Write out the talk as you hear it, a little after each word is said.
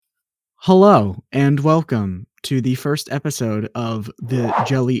Hello and welcome to the first episode of the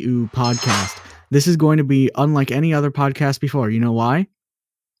jELeeoo podcast. This is going to be unlike any other podcast before. You know why?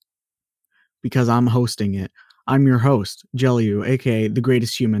 Because I'm hosting it. I'm your host, jELeeoo, aka the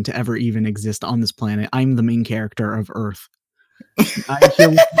greatest human to ever even exist on this planet. I'm the main character of Earth. I'm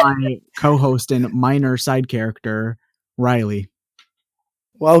here with my co-host and minor side character, Riley.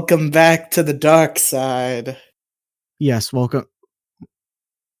 Welcome back to the dark side. Yes, welcome.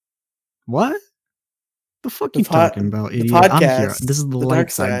 What? The fuck you talking about, idiot? Podcast, I'm here. This is the light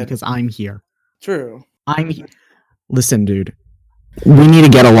dark side side because I'm here. True. Listen, dude. We need to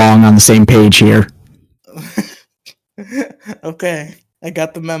get along on the same page here. Okay, I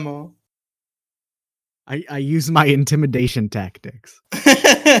got the memo. I use my intimidation tactics.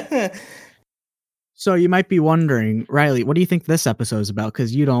 So you might be wondering, Riley, what do you think this episode is about?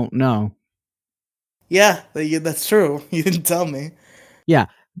 Because you don't know. Yeah, that's true. You didn't tell me. Yeah,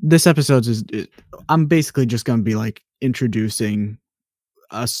 this episode I'm basically just going to be like introducing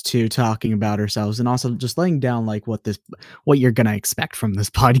us to talking about ourselves and also just laying down like what you're going to expect from this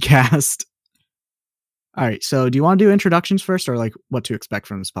podcast. All right, so do you want to do introductions first or like what to expect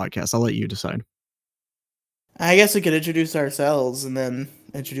from this podcast? I'll let you decide. I guess we could introduce ourselves and then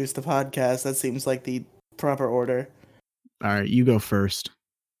introduce the podcast. That seems like the proper order. All right, you go first.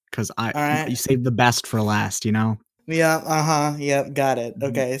 Because right. You saved the best for last, you know? Yeah, yep, got it.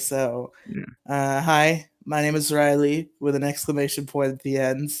 Okay, so, hi, my name is Riley, with an exclamation point at the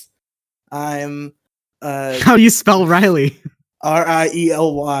end. I'm, How do you spell Riley? Riely,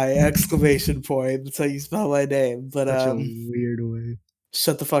 exclamation point. That's how you spell my name. But, Such a weird way.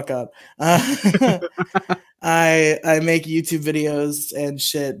 Shut the fuck up. I make YouTube videos and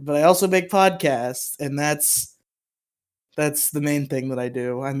shit, but I also make podcasts, and that's the main thing that I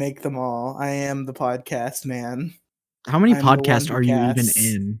do. I make them all. I am the podcast man. How many podcasts are you even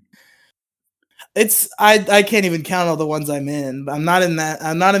in? I can't even count all the ones I'm in. I'm not in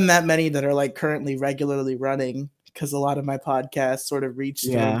that many that are like currently regularly running because a lot of my podcasts sort of reached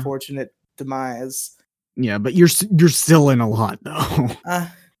their unfortunate demise. Yeah, but you're still in a lot though.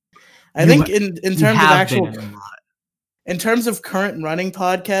 I think in terms of in terms of current running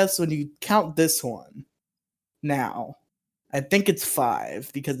podcasts, when you count this one now, I think it's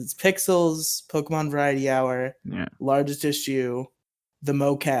 5 because it's Pixels, Pokemon Variety Hour, Largest Issue, the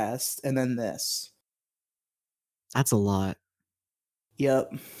MoCast, and then this. That's a lot.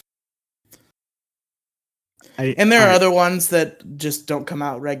 Yep. And there are other ones that just don't come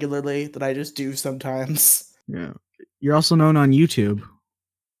out regularly that I just do sometimes. Yeah. You're also known on YouTube.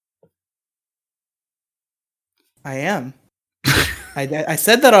 I am. I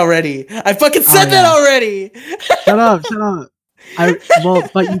said that already. I fucking said that already. Shut up.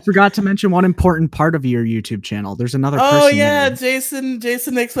 But you forgot to mention one important part of your YouTube channel. There's another person. Oh yeah, Jason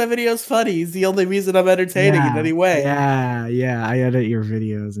makes my videos funny. He's the only reason I'm entertaining in any way. Yeah. I edit your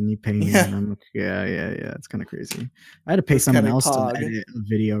videos and you pay me. Yeah. And I'm like, yeah. It's kind of crazy. I had to pay someone else to edit a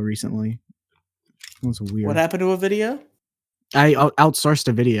video recently. It was weird. What happened to a video? I outsourced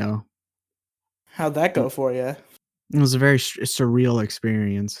a video. How'd that go for you? It was a very surreal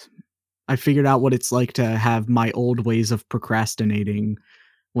experience. I figured out what it's like to have my old ways of procrastinating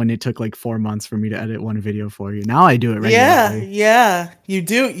when it took like 4 months for me to edit one video for you. Now I do it regularly. Yeah. You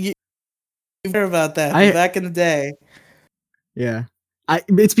do. You hear about that back in the day. Yeah.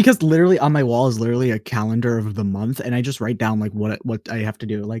 It's because literally on my wall is literally a calendar of the month, and I just write down like what I have to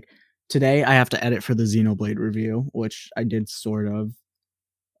do. Like today I have to edit for the Xenoblade review, which I did sort of.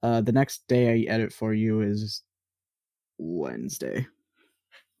 The next day I edit for you is Wednesday.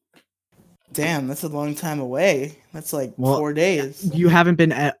 Damn, that's a long time away. That's like 4 days. You haven't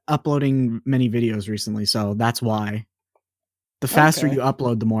been uploading many videos recently, so that's why. The faster you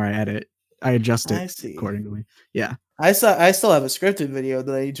upload, the more I edit. I adjust it accordingly. Yeah. I still have a scripted video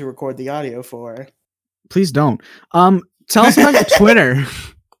that I need to record the audio for. Please don't. Tell us about your Twitter.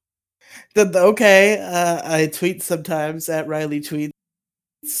 I tweet sometimes at Riley Tweets.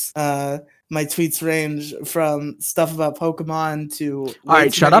 My tweets range from stuff about Pokemon to... All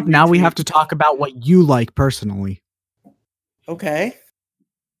right, shut up. Now we have to talk about what you like personally. Okay.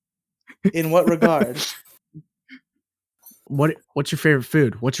 In what regard? What's your favorite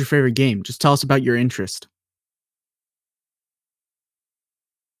food? What's your favorite game? Just tell us about your interest.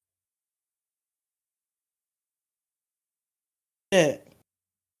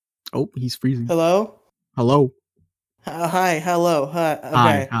 Oh, he's freezing. Hello? Hi, hello. Hi.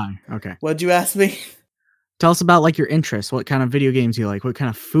 Okay. Hi. Okay. What'd you ask me? Tell us about like your interests. What kind of video games you like? What kind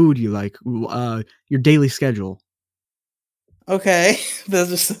of food you like? Your daily schedule. Okay,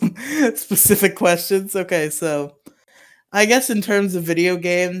 those are some specific questions. Okay, so I guess in terms of video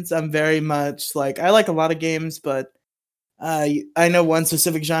games, I'm very much like I like a lot of games, but I know one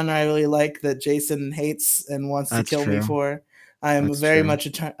specific genre I really like that Jason hates and wants to kill me for. I'm very much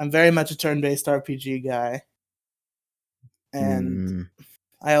a turn-based RPG guy, and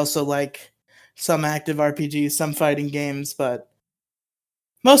I also like some active RPGs, some fighting games, but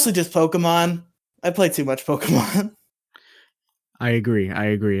mostly just Pokemon. I play too much Pokemon. I agree. Well,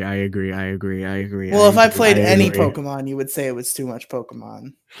 if I played any Pokemon, you would say it was too much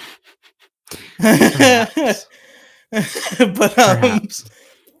Pokemon. Perhaps. But Perhaps.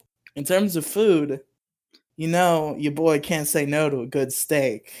 In terms of food, you know, your boy can't say no to a good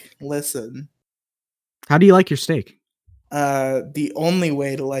steak. Listen. How do you like your steak? The only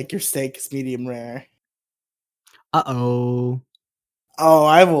way to like your steak is medium rare. Uh-oh. Oh,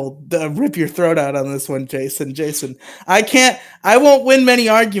 I will rip your throat out on this one, Jason. I won't win many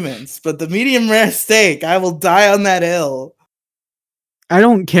arguments, but the medium rare steak, I will die on that hill. I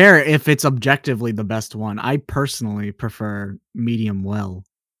don't care if it's objectively the best one. I personally prefer medium well.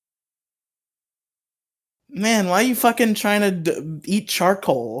 Man, why are you fucking trying to eat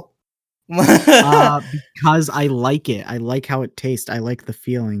charcoal? Because I like it. I like how it tastes. I like the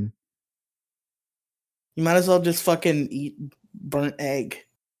feeling. You might as well just fucking eat burnt egg.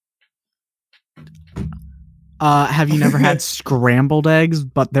 Have you never had scrambled eggs,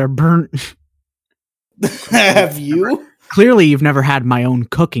 but they're burnt? Have you? Clearly, you've never had my own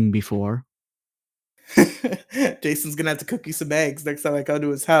cooking before. Jason's gonna have to cook you some eggs next time I go to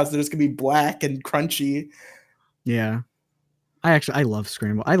his house. They're just gonna be black and crunchy. Yeah. I love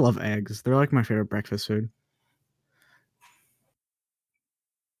scrambled. I love eggs. They're like my favorite breakfast food.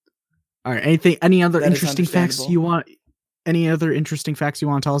 All right. Any other interesting facts you want? Any other interesting facts you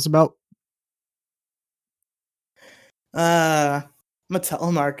want to tell us about? I'm a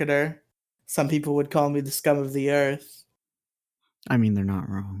telemarketer. Some people would call me the scum of the earth. I mean, they're not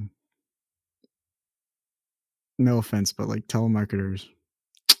wrong. No offense, but like telemarketers,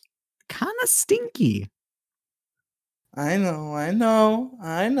 kind of stinky. I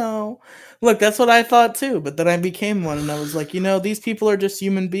know. Look, that's what I thought too, but then I became one and I was like, you know, these people are just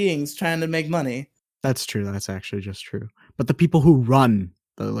human beings trying to make money. That's true. That's actually just true. But the people who run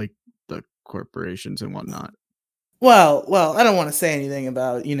the corporations and whatnot. Well, I don't want to say anything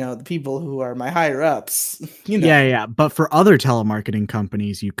about, you know, the people who are my higher ups. You know. Yeah. But for other telemarketing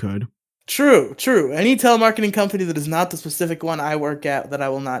companies, you could. True. Any telemarketing company that is not the specific one I work at that I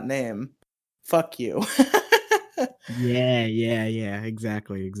will not name. Fuck you. Yeah.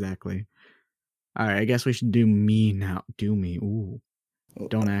 Exactly. All right. I guess we should do me now. Do me. Ooh.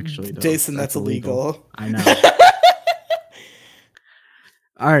 Don't actually, though. Jason, that's illegal. I know.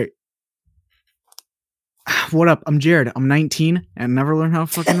 All right. What up? I'm Jared. I'm 19 and never learned how to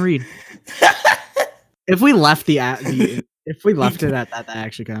fucking read. If we left it at that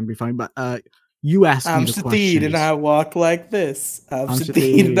actually kind of be funny. But you asked me the question. And I walk like this. I'm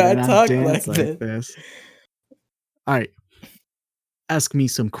Shadid and I talk like this. All right. Ask me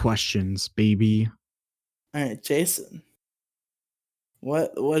some questions, baby. All right, Jason.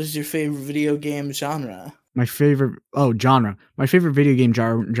 What is your favorite video game genre? My favorite genre. My favorite video game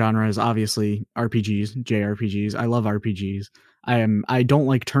genre is obviously RPGs, JRPGs. I love RPGs. I don't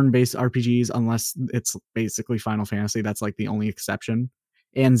like turn-based RPGs unless it's basically Final Fantasy. That's like the only exception.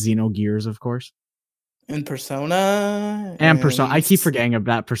 And Xenogears, of course. And Persona. I keep forgetting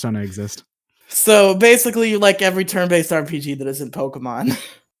that Persona exists. So basically, you like every turn-based RPG that isn't Pokemon.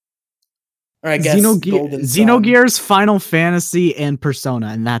 Or I guess Xenogears, Final Fantasy, and Persona,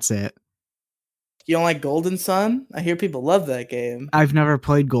 and that's it. You don't like Golden Sun? I hear people love that game. I've never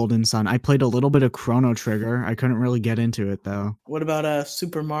played Golden Sun. I played a little bit of Chrono Trigger. I couldn't really get into it, though. What about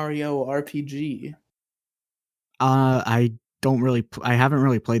Super Mario RPG? I haven't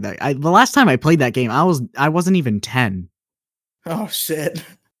really played that. The last time I played that game, I wasn't even 10. Oh shit.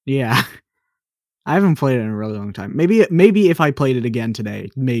 Yeah. I haven't played it in a really long time. Maybe if I played it again today,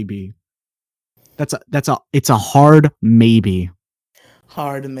 maybe. It's a hard maybe.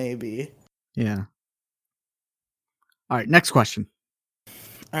 Hard maybe. Yeah. All right, next question.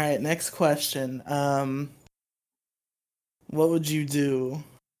 What would you do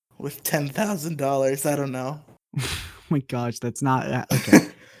with $10,000? I don't know. Oh my gosh, that's not okay.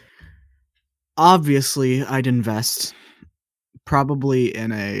 Obviously, I'd invest probably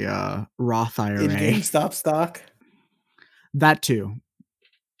in a Roth IRA. In GameStop stock? That too.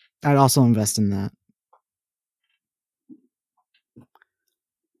 I'd also invest in that.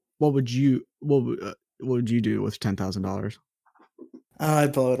 What would you do with $10,000?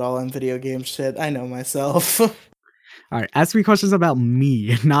 I'd blow it all on video game shit. I know myself. All right, ask me questions about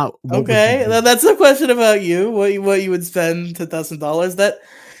me, not what Okay, that's a question about you. What you would spend $10,000?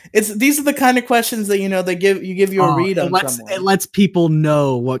 These are the kind of questions that they give you a read on someone. It lets people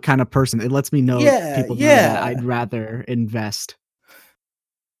know what kind of person. It lets me know. Yeah, people know that I'd rather invest.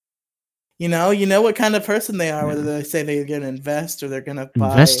 You know what kind of person they are, whether they say they're going to invest or they're going to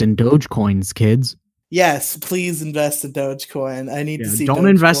invest in Dogecoins, kids. Yes, please invest in Dogecoin. I need to see. Don't Dogecoin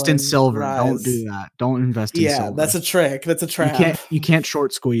invest in silver. rise. Don't do that. Don't invest in silver. Yeah, that's a trick. That's a trap. You can't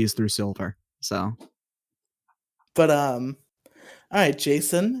short squeeze through silver. So, but all right,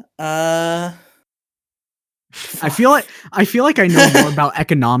 Jason. I feel like I know more about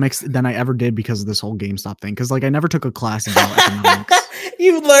economics than I ever did because of this whole GameStop thing. Because I never took a class about economics.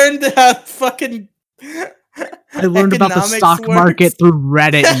 You learned how fucking. I learned about the stock market through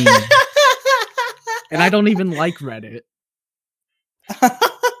Reddit memes. And I don't even like Reddit.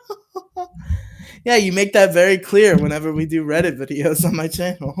 Yeah, you make that very clear whenever we do Reddit videos on my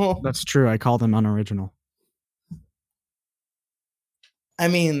channel. That's true. I call them unoriginal. I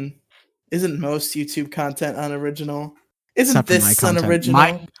mean, isn't most YouTube content unoriginal? Isn't Except this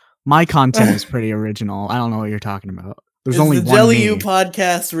unoriginal? My content is pretty original. I don't know what you're talking about. There's only the one jELeeoo me.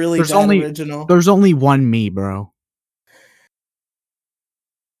 podcast really original? There's only one me, bro.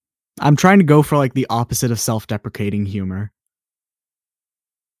 I'm trying to go for the opposite of self-deprecating humor.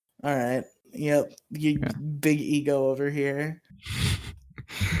 All right. Yep. Big ego over here.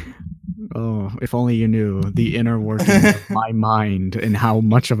 Oh, if only you knew the inner working of my mind and how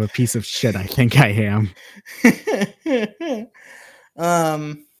much of a piece of shit I think I am.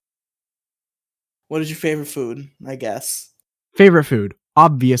 What is your favorite food, I guess? Favorite food.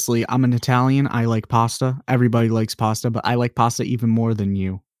 Obviously, I'm an Italian. I like pasta. Everybody likes pasta, but I like pasta even more than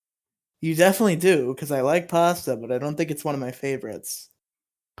you. You definitely do, because I like pasta, but I don't think it's one of my favorites.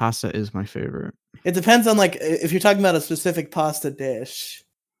 Pasta is my favorite. It depends on if you're talking about a specific pasta dish.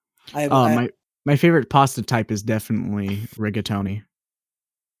 My favorite pasta type is definitely rigatoni.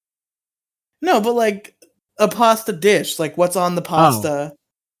 No, but a pasta dish, what's on the pasta?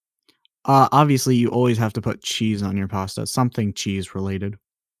 Obviously you always have to put cheese on your pasta. Something cheese related.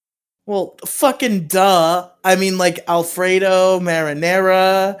 Well, fucking duh. I mean, Alfredo,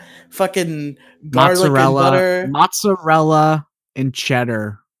 marinara, fucking garlic and butter. Mozzarella and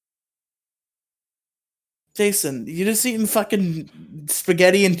cheddar. Jason, you just eating fucking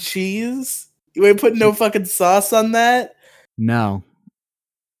spaghetti and cheese? You ain't putting no fucking sauce on that? No.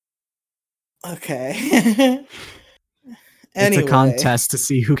 Okay. It's a contest to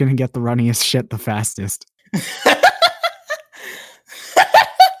see who can get the runniest shit the fastest.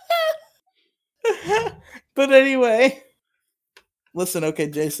 But anyway, listen, okay,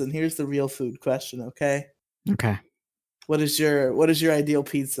 Jason, here's the real food question, okay? Okay. What is your ideal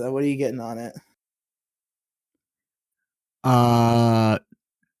pizza? What are you getting on it?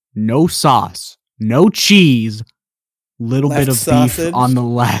 No sauce, no cheese, little bit of sausage. Beef on the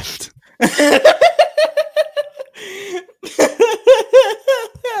left.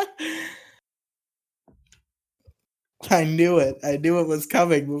 I knew it. I knew it was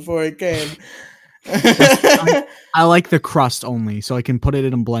coming before it came. I like the crust only, so I can put it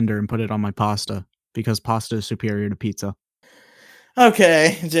in a blender and put it on my pasta because pasta is superior to pizza.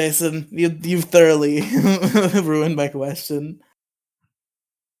 Okay, Jason, you've thoroughly ruined my question.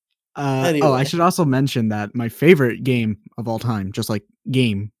 Anyway. Oh, I should also mention that my favorite game of all time, just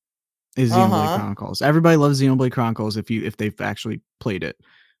game, is Xenoblade Chronicles. Everybody loves Xenoblade Chronicles if they've actually played it,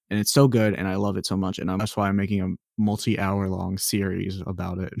 and it's so good, and I love it so much, and that's why I'm making a multi-hour-long series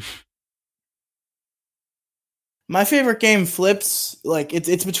about it. My favorite game flips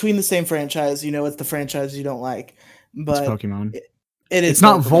it's between the same franchise. It's the franchise you don't like, but it's Pokemon. It is. It's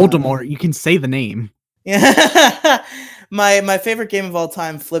not Voldemort. You can say the name. Yeah. My favorite game of all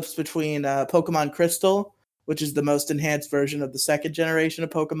time flips between Pokemon Crystal, which is the most enhanced version of the second generation of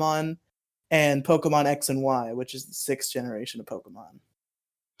Pokemon, and Pokemon X and Y, which is the sixth generation of Pokemon.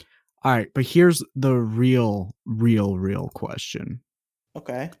 All right, but here's the real question.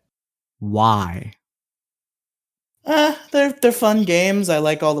 Okay. Why? They're fun games. I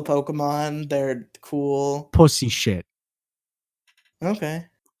like all the Pokemon. They're cool. Pussy shit. Okay.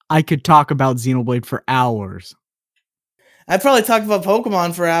 I could talk about Xenoblade for hours. I'd probably talk about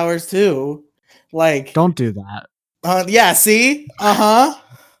Pokemon for hours too. Don't do that. Yeah, see? Uh-huh.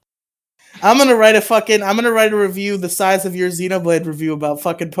 I'm gonna write a review the size of your Xenoblade review about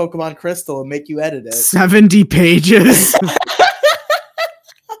fucking Pokemon Crystal and make you edit it. 70 pages.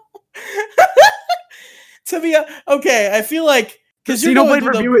 To be okay, I feel like because Xenoblade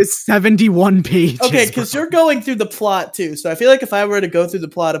review is 71 pages. Okay, because you're going through the plot too. So I feel like if I were to go through the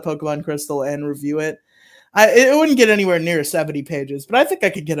plot of Pokemon Crystal and review it, It wouldn't get anywhere near 70 pages, but I think I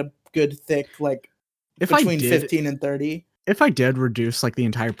could get a good thick, like, between 15 and 30. If I did reduce like the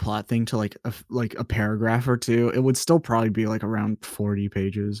entire plot thing to like a paragraph or two, it would still probably be like around 40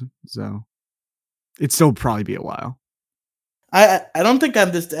 pages. So it'd still probably be a while. I don't think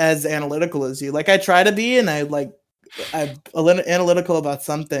I'm just as analytical as you. Like, I try to be, and I'm a little analytical about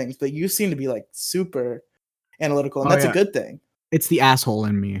some things, but you seem to be like super analytical, and that's a good thing. It's the asshole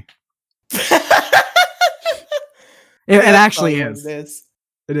in me. It actually is.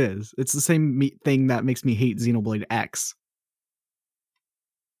 It is. It's the same thing that makes me hate Xenoblade X.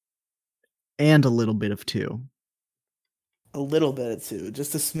 And a little bit of 2. A little bit of 2,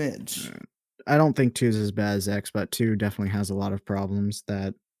 just a smidge. I don't think 2 is as bad as X, but 2 definitely has a lot of problems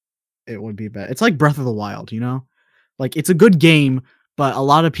that it would be bad. It's like Breath of the Wild, you know? Like, it's a good game, but a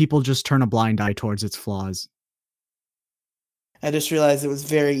lot of people just turn a blind eye towards its flaws. I just realized it was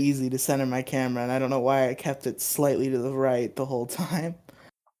very easy to center my camera, and I don't know why I kept it slightly to the right the whole time.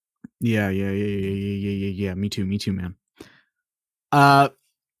 Yeah. Me too, man.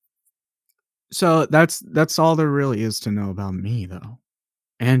 So that's all there really is to know about me, though,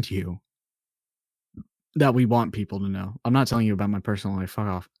 and you. That we want people to know. I'm not telling you about my personal life. Fuck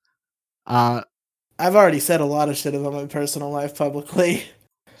off. I've already said a lot of shit about my personal life publicly.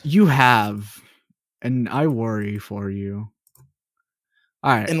 You have, and I worry for you.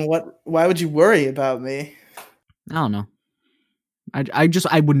 All right. And why would you worry about me? I don't know.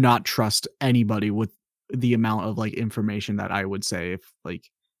 I would not trust anybody with the amount of like information that I would say if like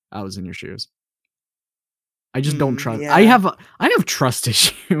I was in your shoes. I just don't trust. Yeah. I have trust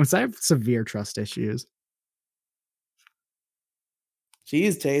issues. I have severe trust issues.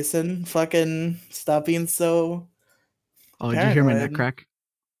 Jeez, Jason, fucking stop being so. Oh, did you hear my neck crack?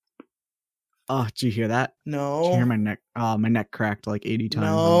 Oh, did you hear that? No. Did you hear my neck? Oh, my neck cracked like 80 times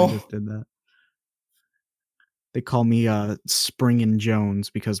when I just did that. They call me Springin' Jones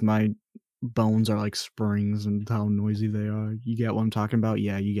because my bones are like springs and how noisy they are. You get what I'm talking about?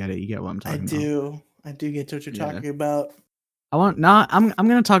 Yeah, you get it. You get what I'm talking about. I do get what you're talking about. I'm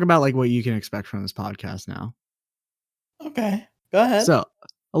gonna talk about like what you can expect from this podcast now. Okay, go ahead. So,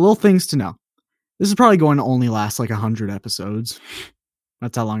 a little things to know. This is probably going to only last like 100 episodes.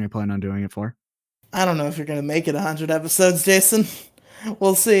 That's how long I plan on doing it for. I don't know if you're gonna make it 100 episodes, Jason.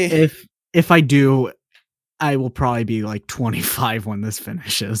 We'll see. If I do, I will probably be like 25 when this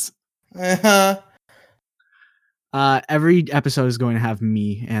finishes. Every episode is going to have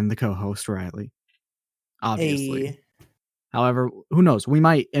me and the co-host Riley. Obviously. Hey. However, who knows? We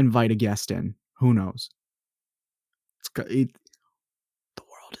might invite a guest in. Who knows? The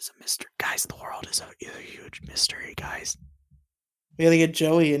world is a mystery, guys. The world is a huge mystery, guys. We gotta get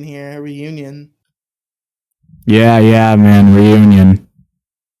Joey in here. A reunion. Yeah, man. Reunion.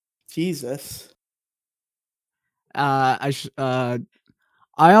 Jesus. I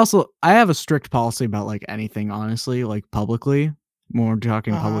have a strict policy about like anything, honestly, like publicly. More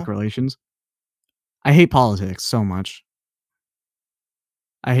talking public relations. I hate politics so much.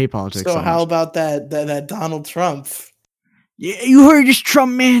 So how about that Donald Trump? Yeah, you heard this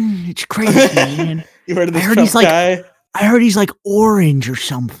Trump man? It's crazy, man. You heard of this Trump guy? I heard he's like orange or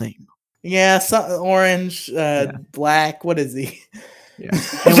something. Yeah, orange, black. What is he? Yeah,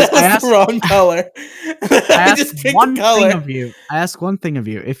 that's the wrong color. I ask one thing of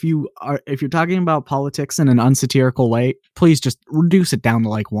you. If you're talking about politics in an unsatirical way, please just reduce it down to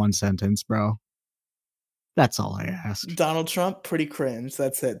like one sentence, bro. That's all I ask. Donald Trump, pretty cringe.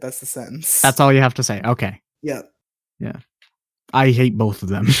 That's it. That's the sentence. That's all you have to say. Okay. Yeah. Yeah. I hate both of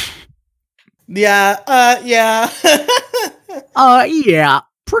them. Yeah. Yeah,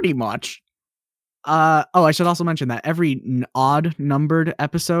 pretty much. I should also mention that every odd numbered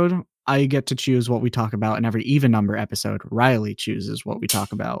episode, I get to choose what we talk about, and every even number episode, Riley chooses what we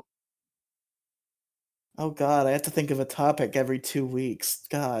talk about. Oh God, I have to think of a topic every 2 weeks.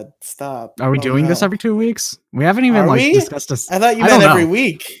 God, stop. Are we doing this every 2 weeks? We haven't even discussed this. I thought you meant every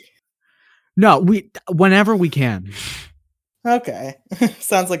week. No, whenever we can. Okay.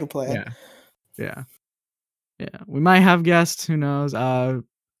 Sounds like a plan. Yeah. We might have guests, who knows.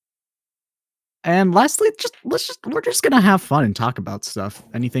 And lastly, we're just gonna have fun and talk about stuff.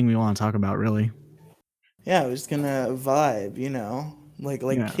 Anything we want to talk about, really. Yeah, we're just gonna vibe, you know, like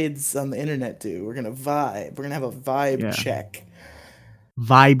kids on the internet do. We're gonna vibe. We're gonna have a vibe check.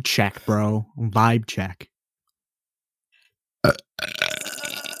 Vibe check, bro. Vibe check.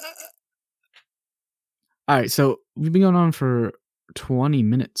 All right, so we've been going on for 20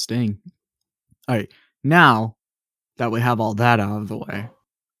 minutes, dang. All right, now that we have all that out of the way,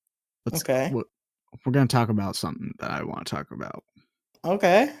 we're going to talk about something that I want to talk about.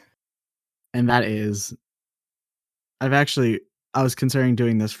 Okay. And that is I was considering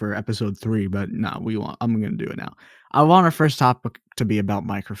doing this for episode 3, but no, I'm going to do it now. I want our first topic to be about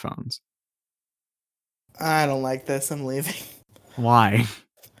microphones. I don't like this. I'm leaving. Why?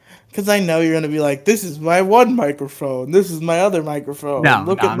 Because I know you're going to be like, this is my one microphone. This is my other microphone. No,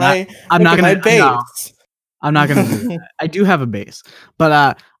 look no, at my bass. No, I'm not going to do that. I do have a bass,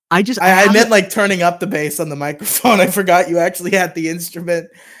 but I meant like turning up the bass on the microphone. I forgot you actually had the instrument.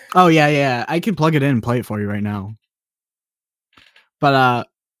 Oh yeah. I can plug it in and play it for you right now. But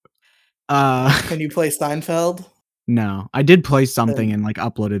can you play Seinfeld? No, I did play something and like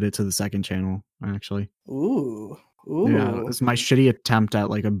uploaded it to the second channel actually. Ooh. Yeah, it was my shitty attempt at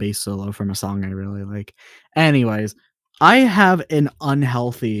like a bass solo from a song I really like. Anyways, I have an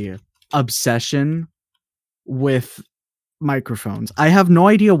unhealthy obsession with microphones. I have no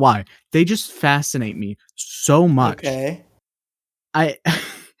idea why. They just fascinate me so much. Okay.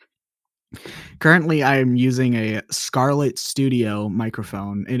 Currently I'm using a Scarlett Studio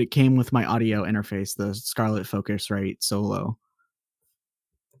microphone, and it came with my audio interface, the Scarlett Focusrite Solo.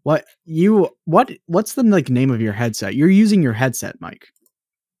 What's the like name of your headset? You're using your headset, Mike.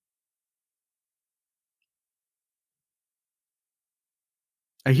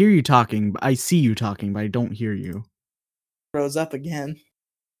 I hear you talking, but I see you talking, but I don't hear you. Rose up again.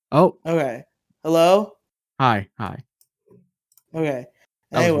 Oh. Okay. Hello? Hi. Okay.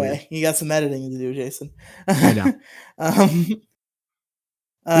 Anyway, you got some editing to do, Jason. I know.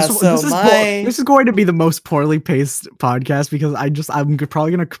 This is going to be the most poorly paced podcast because I'm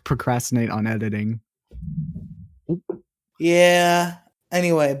probably going to procrastinate on editing. Yeah.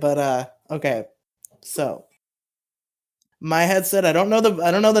 Anyway, but okay. So my headset, I don't know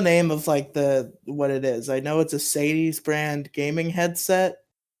the name of like what it is. I know it's a Sadie's brand gaming headset,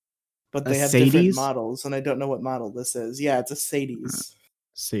 but they have different models, and I don't know what model this is. Yeah, it's a Sadie's.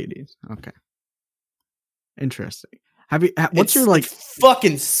 Sadie's. Okay. Interesting. What's your like? It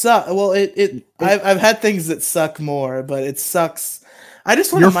fucking suck. Well, I've had things that suck more, but it sucks. I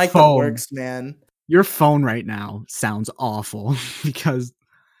just want a mic that works, man. Your phone right now sounds awful because.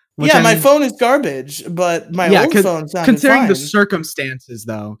 My phone is garbage, but my old phone sounded considering fine. the circumstances,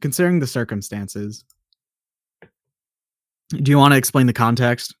 though. Considering the circumstances. Do you want to explain the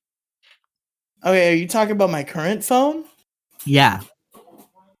context? Okay, are you talking about my current phone? Yeah.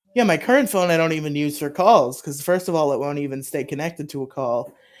 Yeah, my current phone I don't even use for calls, because first of all, it won't even stay connected to a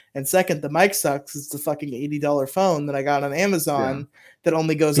call. And second, the mic sucks. It's the fucking $80 phone that I got on Amazon that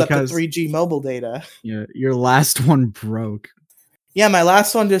only goes up to 3G mobile data. Yeah, your last one broke. Yeah, my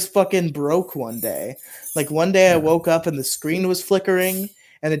last one just fucking broke one day. Like one day I woke up and the screen was flickering,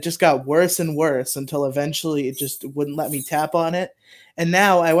 and it just got worse and worse until eventually it just wouldn't let me tap on it. And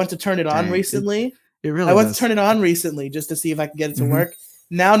now I went to turn it on recently. I went to turn it on recently just to see if I could get it to work.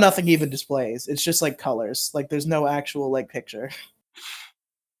 Now nothing even displays. It's just like colors. Like there's no actual like picture.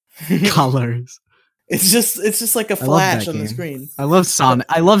 Colors. It's just like a flash on the screen. I love Sonic.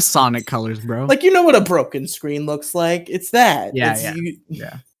 I love Sonic colors, bro. Like, you know what a broken screen looks like? It's that.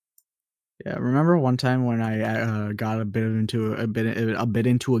 Yeah. Remember one time when I got a bit into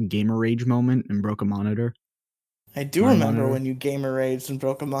a gamer rage moment and broke a monitor? I do remember when you gamer raged and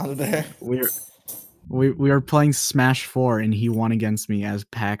broke a monitor. We were playing Smash 4 and he won against me as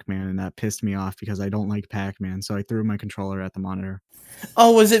Pac-Man, and that pissed me off because I don't like Pac-Man, so I threw my controller at the monitor.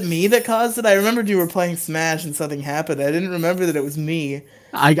 Oh, was it me that caused it? I remembered you were playing Smash and something happened. I didn't remember that it was me.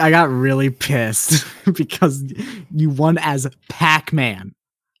 I got really pissed because you won as Pac-Man.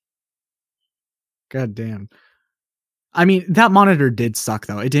 God damn. I mean, that monitor did suck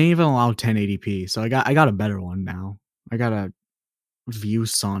though. It didn't even allow 1080p, so I got a better one now. I got a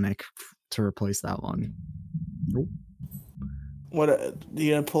ViewSonic to replace that one. You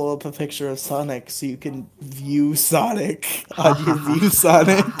gotta pull up a picture of Sonic so you can view Sonic on your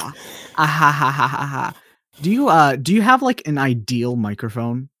ViewSonic. Do you have like an ideal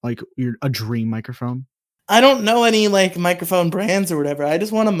microphone, like a dream microphone? I don't know any like microphone brands or whatever. I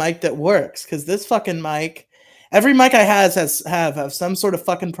just want a mic that works, because this fucking mic, every mic I have some sort of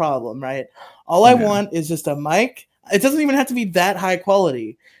fucking problem, right? All I want is just a mic. It doesn't even have to be that high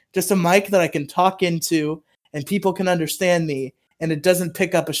quality. Just a mic that I can talk into and people can understand me, and it doesn't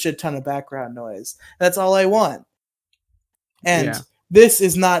pick up a shit ton of background noise. That's all I want. And this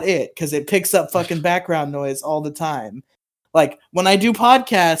is not it, because it picks up fucking background noise all the time. Like, when I do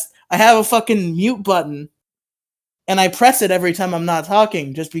podcasts, I have a fucking mute button, and I press it every time I'm not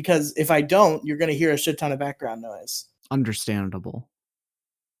talking, just because if I don't, you're going to hear a shit ton of background noise. Understandable.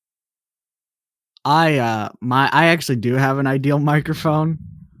 I actually do have an ideal microphone.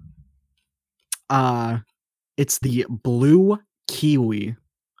 It's the Blue Kiwi.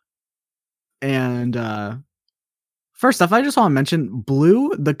 And First off, I just want to mention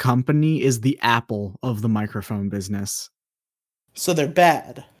Blue, the company, is the Apple of the microphone business. So they're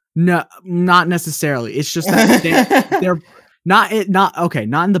bad. No, not necessarily. It's just that they're not in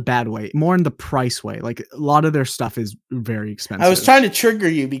the bad way, more in the price way. Like a lot of their stuff is very expensive. I was trying to trigger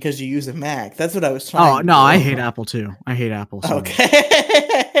you because you use a Mac. That's what I was trying to do. I hate Apple too. I hate Apple so much.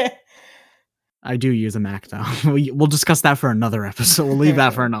 I do use a Mac though. We'll discuss that for another episode. We'll leave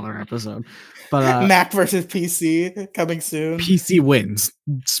that for another episode. But Mac versus PC coming soon. PC wins.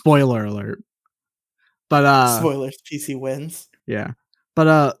 Spoiler alert. But spoilers, PC wins. Yeah.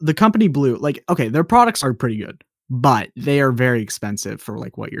 But the company Blue, like, okay, their products are pretty good, but they are very expensive for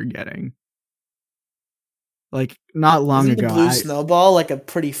like what you're getting. Like not long Isn't ago, the Blue Snowball like a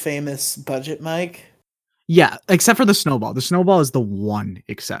pretty famous budget mic? Yeah, except for the Snowball. The Snowball is the one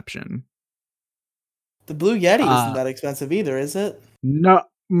exception. The Blue Yeti isn't that expensive either, is it? No,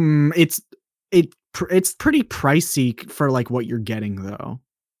 it's pretty pricey for like what you're getting though.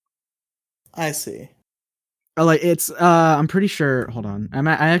 I see. Like it's I'm pretty sure. Hold on, I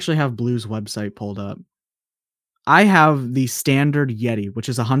actually have Blue's website pulled up. I have the standard Yeti, which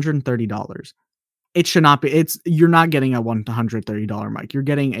is $130. It should not be. You're not getting a $130 mic. You're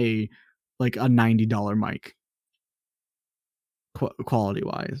getting a $90 mic. Quality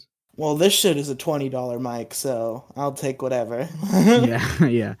wise. Well, this shit is a $20 mic, so I'll take whatever.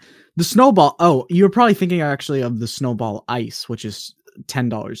 yeah. The Snowball. Oh, you're probably thinking actually of the Snowball Ice, which is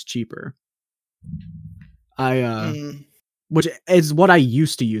 $10 cheaper. Which is what I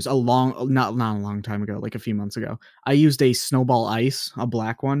used to use not a long time ago, like a few months ago. I used a Snowball Ice, a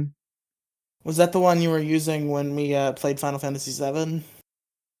black one. Was that the one you were using when we played Final Fantasy VII?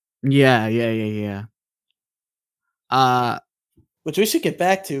 Yeah. Which we should get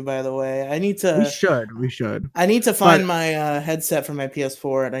back to, by the way. We should. I need to find my headset for my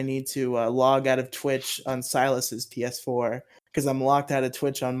PS4, and I need to log out of Twitch on Silas's PS4 because I'm locked out of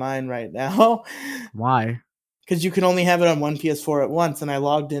Twitch on mine right now. Why? Because you can only have it on one PS4 at once, and I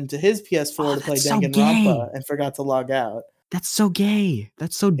logged into his PS4 to play Danganronpa and forgot to log out. That's so gay.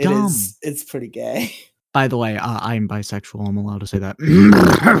 That's so dumb. It's pretty gay. By the way, I'm bisexual. I'm allowed to say that.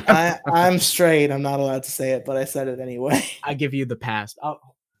 I'm straight. I'm not allowed to say it, but I said it anyway. I give you the pass. Oh,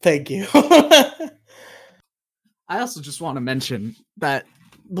 thank you. I also just want to mention that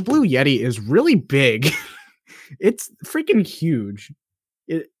the Blue Yeti is really big. It's freaking huge.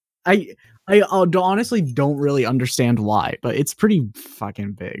 I honestly don't really understand why, but it's pretty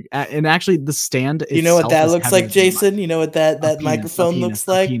fucking big. And actually, the stand. You know what that looks like, Jason? You know what that microphone looks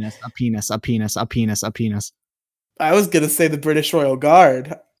like? A penis. I was gonna say the British Royal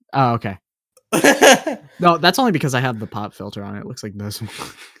Guard. Oh, okay. No, that's only because I have the pop filter on it. It looks like this one.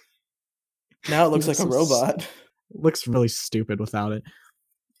 Now it looks like a robot. It looks really stupid without it.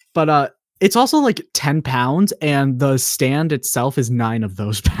 But it's also like 10 pounds, and the stand itself is 9 of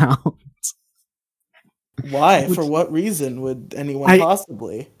those pounds. Why? For what reason would anyone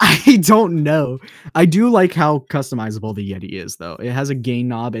possibly? I don't know. I do like how customizable the Yeti is, though. It has a gain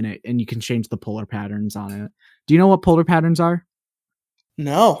knob in it, and you can change the polar patterns on it. Do you know what polar patterns are?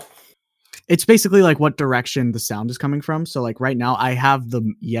 No. It's basically like what direction the sound is coming from. So like right now I have the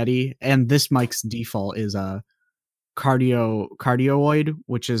Yeti, and this mic's default is a cardioid,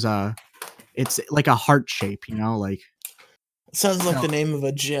 which is it's like a heart shape, like. Sounds like the name of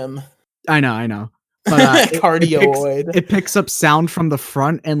a gym. I know. But cardioid. It picks up sound from the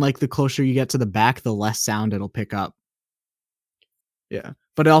front, and like the closer you get to the back, the less sound it'll pick up. Yeah.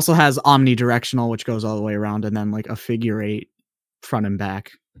 But it also has omnidirectional, which goes all the way around, and then like a figure 8 front and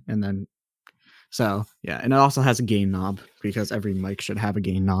back. And then so yeah, and it also has a gain knob because every mic should have a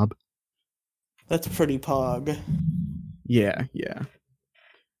gain knob. That's pretty pog. Yeah.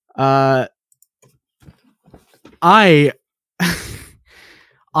 I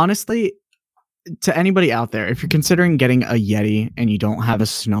honestly, to anybody out there, if you're considering getting a Yeti and you don't have a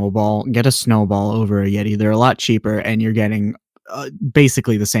Snowball, get a Snowball over a Yeti. They're a lot cheaper, and you're getting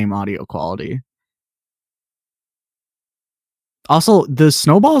basically the same audio quality. Also, the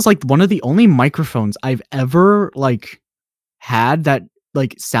Snowball is like one of the only microphones I've ever like had that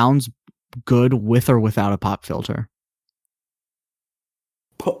like sounds good with or without a pop filter.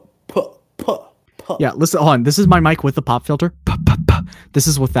 Yeah, listen, hold on. This is my mic with the pop filter. This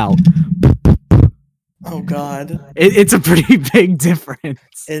is without. Oh God, it's a pretty big difference.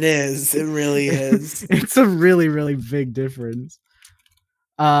 It is. It really is. It's a really, really big difference.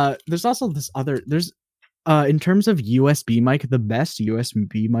 There's also this other. In terms of USB mic, the best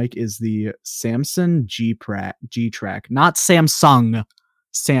USB mic is the Samson G-Track, not Samsung,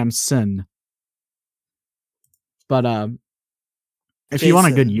 Samson. But if Jason, you want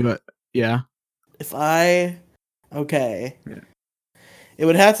a good yeah. If I Okay. Yeah. It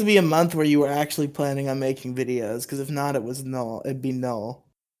would have to be a month where you were actually planning on making videos, because if not, it was null. It'd be null.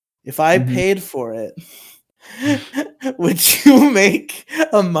 If I paid for it, would you make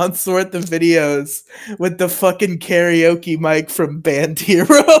a month's worth of videos with the fucking karaoke mic from Band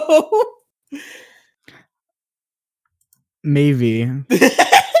Hero? Maybe.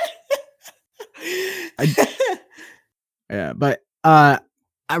 Yeah, but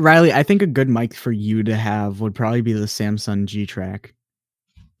Riley, I think a good mic for you to have would probably be the Samsung G-Track,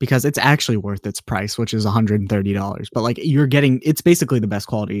 because it's actually worth its price, which is $130. But like you're getting, it's basically the best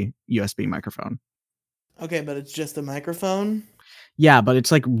quality USB microphone. Okay, but it's just a microphone? Yeah, but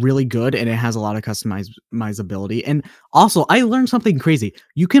it's like really good and it has a lot of customizability. And also, I learned something crazy.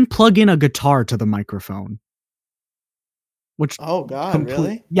 You can plug in a guitar to the microphone. Which Oh god,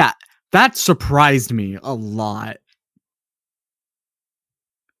 really? Yeah, that surprised me a lot.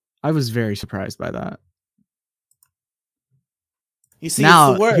 I was very surprised by that. You see, it's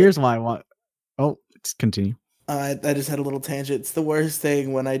the Now, worst. here's why I want. Oh, let's continue. I just had a little tangent. It's the worst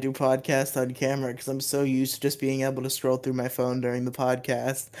thing when I do podcasts on camera, because I'm so used to just being able to scroll through my phone during the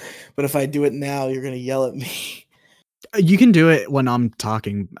podcast. But if I do it now, you're gonna yell at me. You can do it when I'm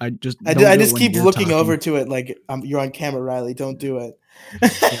talking. I just I just keep looking over to it like you're on camera, Riley. Don't do it.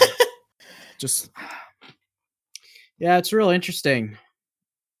 Yeah. Yeah, it's real interesting.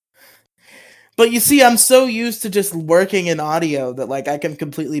 But you see, I'm so used to just working in audio that like I can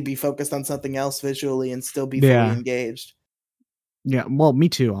completely be focused on something else visually and still be fully engaged. Yeah, well, me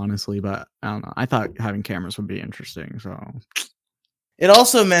too, honestly, but I don't know. I thought having cameras would be interesting, so. It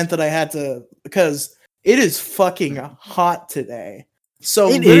also meant that I had to, because it is fucking hot today. So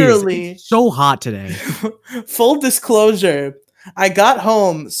It's so hot today. Full disclosure, I got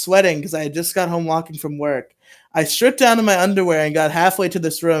home sweating because I had just got home walking from work. I stripped down to my underwear and got halfway to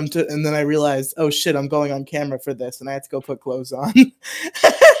this room, and then I realized, oh shit, I'm going on camera for this, and I had to go put clothes on.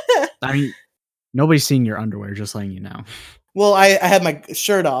 I mean, nobody's seeing your underwear, just letting you know. Well, I had my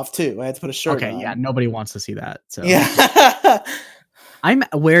shirt off too. I had to put a shirt on. Okay, yeah, nobody wants to see that. So yeah. I'm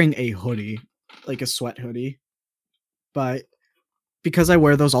wearing a hoodie, like a sweat hoodie, but because I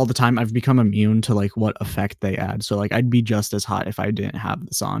wear those all the time, I've become immune to like what effect they add. So like I'd be just as hot if I didn't have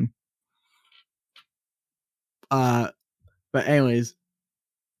this on. But anyways,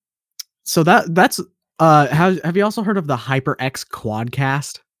 so that's have you also heard of the HyperX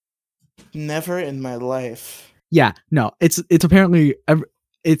Quadcast? Never in my life. Yeah, no, it's apparently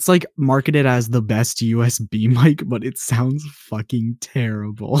it's like marketed as the best USB mic, but it sounds fucking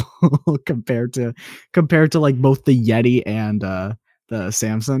terrible compared to like both the Yeti and the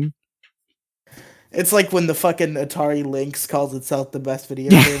Samsung. It's like when the fucking Atari Lynx calls itself the best video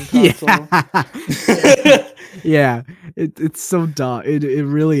game console. Yeah, it's so dumb. It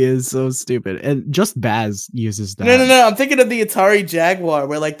really is so stupid. And just Baz uses that. No. I'm thinking of the Atari Jaguar,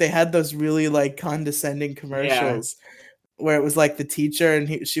 where like they had those really like condescending commercials, where it was like the teacher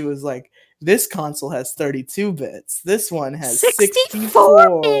and she was like, "This console has 32 bits. This one has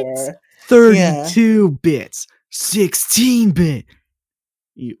 64 bits. 32 bits. 16 bit."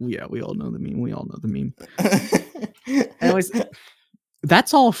 Yeah, we all know the meme. Anyways,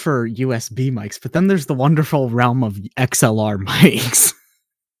 that's all for USB mics, but then there's the wonderful realm of XLR mics.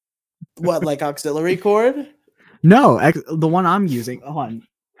 What, like auxiliary cord? No, the one I'm using. Hold on.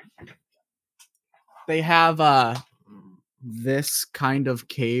 They have this kind of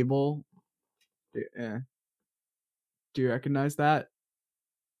cable. Do you recognize that?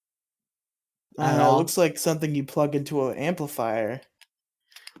 It looks like something you plug into an amplifier.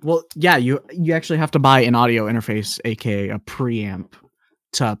 Well, yeah, you actually have to buy an audio interface, aka a preamp,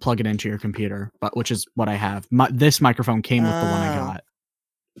 to plug it into your computer, but which is what I have. This microphone came with the one I got.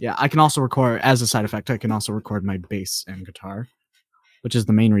 Yeah, I can also record, as a side effect, I can also record my bass and guitar, which is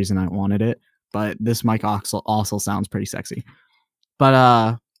the main reason I wanted it. But this mic also sounds pretty sexy.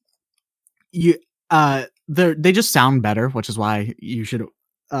 But they just sound better, which is why you should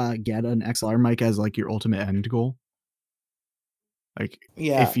get an XLR mic as like your ultimate end goal. Like,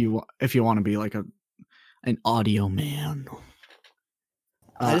 yeah, if you want to be like an audio man.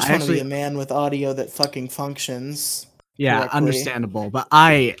 I just want to be a man with audio that fucking functions. Yeah, correctly. Understandable. But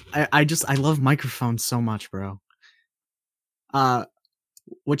I love microphones so much, bro.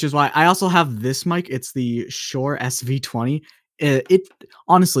 Which is why I also have this mic. It's the Shure SV20. It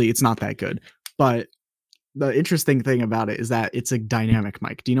honestly, it's not that good, but the interesting thing about it is that it's a dynamic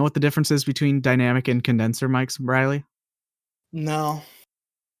mic. Do you know what the difference is between dynamic and condenser mics, Riley? No.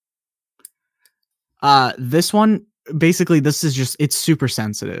 This one, basically, this is just, it's super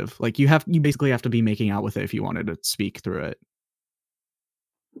sensitive. Like you basically have to be making out with it if you wanted to speak through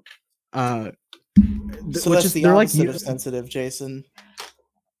it. So that's the opposite of sensitive, Jason.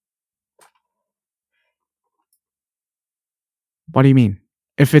 What do you mean?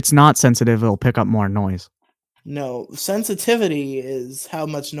 If it's not sensitive, it'll pick up more noise. No, sensitivity is how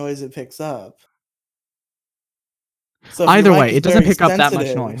much noise it picks up. So either way, it doesn't pick up that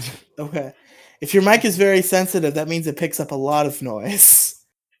much noise. Okay. If your mic is very sensitive, that means it picks up a lot of noise.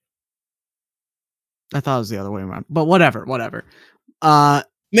 I thought it was the other way around, but whatever.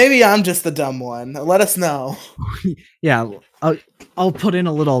 Maybe I'm just the dumb one. Let us know. Yeah, I'll put in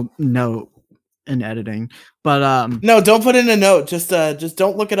a little note in editing, but no, don't put in a note. Just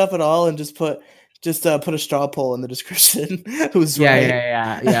don't look it up at all, and just put a straw poll in the description. Who's right?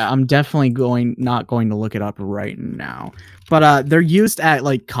 Yeah. I'm definitely not going to look it up right now. But they're used at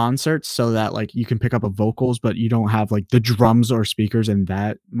like concerts so that like you can pick up vocals, but you don't have like the drums or speakers in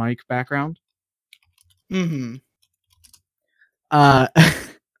that mic background. Mm-hmm. I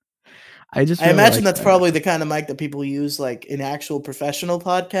imagine that's probably the kind of mic that people use like in actual professional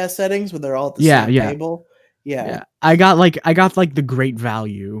podcast settings where they're all at the same table. Yeah. I got like the great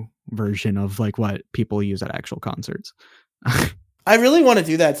value version of like what people use at actual concerts. I really want to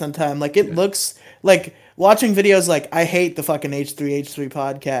do that sometime. Like it looks like watching videos like I hate the fucking H3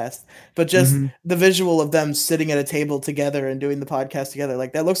 podcast, but just the visual of them sitting at a table together and doing the podcast together,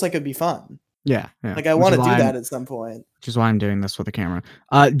 like that looks like it'd be fun. Yeah. Like I want to do that at some point. Which is why I'm doing this with a camera.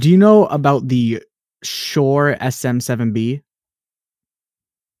 Do you know about the Shure SM7B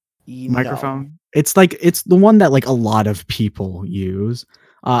microphone? It's the one that like a lot of people use.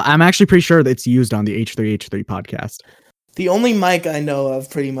 I'm actually pretty sure that it's used on the H3 podcast. The only mic I know of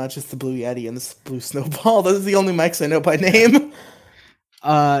pretty much is the Blue Yeti and the Blue Snowball. Those are the only mics I know by name.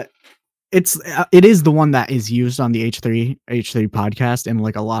 It is the one that is used on the H3 podcast, and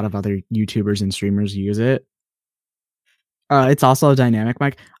like a lot of other YouTubers and streamers use it. It's also a dynamic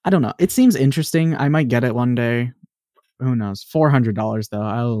mic. I don't know. It seems interesting. I might get it one day. Who knows? $400 though.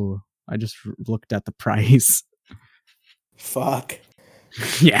 Oh, I just looked at the price. Fuck.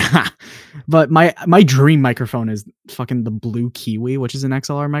 Yeah. But my dream microphone is fucking the Blue Kiwi, which is an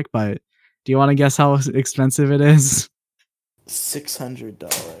XLR mic, but do you want to guess how expensive it is?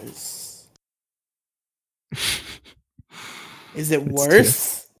 $600. Is it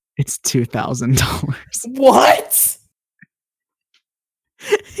worse? It's $2,000. What?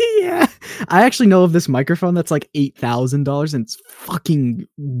 Yeah. I actually know of this microphone that's like $8,000 and it's fucking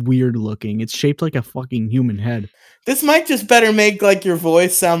weird looking. It's shaped like a fucking human head. This might just better make like your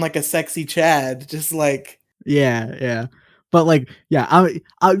voice sound like a sexy Chad. Just like yeah. But like, yeah,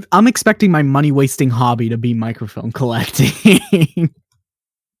 I'm expecting my money wasting hobby to be microphone collecting.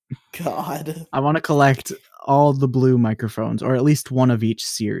 God. I want to collect all the Blue microphones, or at least one of each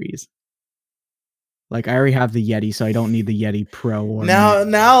series. Like I already have the Yeti, so I don't need the Yeti Pro. Or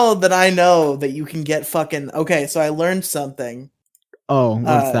now that I know that you can get fucking okay, so I learned something. Oh,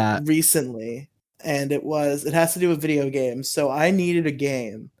 what's that? Recently, and it has to do with video games. So I needed a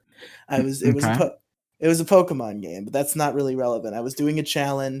game. It was a Pokemon game, but that's not really relevant. I was doing a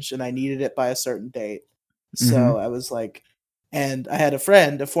challenge and I needed it by a certain date. So I was like, and I had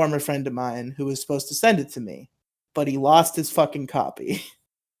a former friend of mine, who was supposed to send it to me, but he lost his fucking copy.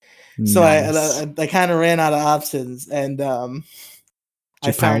 So nice. I kind of ran out of options, and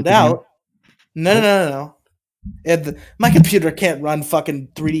I found out. No. My computer can't run fucking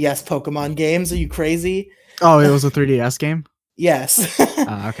 3DS Pokemon games. Are you crazy? Oh, it was a 3DS game? Yes.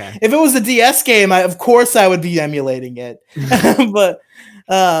 Okay. If it was a DS game, of course I would be emulating it.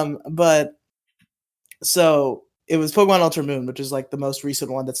 but so it was Pokemon Ultra Moon, which is like the most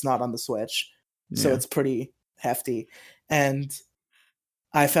recent one that's not on the Switch. So it's pretty hefty. And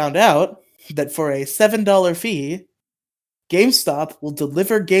I found out that for a $7 fee, GameStop will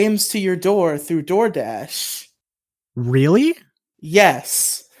deliver games to your door through DoorDash. Really?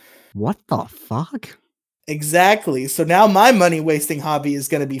 Yes. What the fuck? Exactly. So now my money-wasting hobby is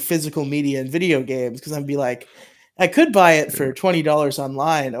going to be physical media and video games, because I'm going to be like, I could buy it for $20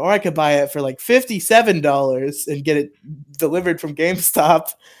 online, or I could buy it for like $57 and get it delivered from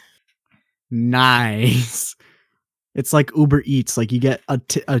GameStop. Nice. It's like Uber Eats. Like you get a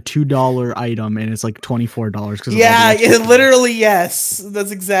 $2 item and it's like $24. Yeah, literally, yes.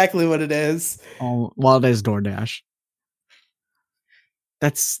 That's exactly what it is. Oh, well, it is DoorDash.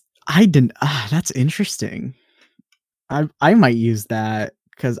 That's interesting. I might use that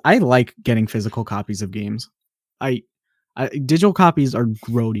because I like getting physical copies of games. Digital copies are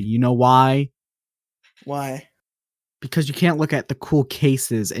grody. You know why? Why? Because you can't look at the cool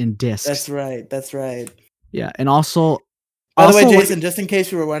cases and discs. That's right. Yeah, and also... By the way, Jason, just in case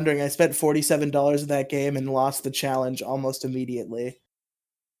you were wondering, I spent $47 in that game and lost the challenge almost immediately.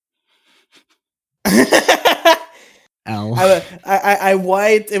 L. I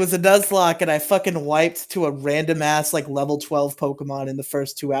wiped. It was a Nuzlocke, and I fucking wiped to a random ass like level 12 Pokemon in the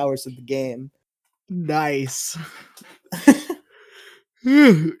first 2 hours of the game. Nice.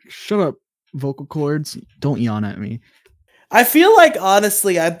 Shut up, vocal cords. Don't yawn at me. I feel like,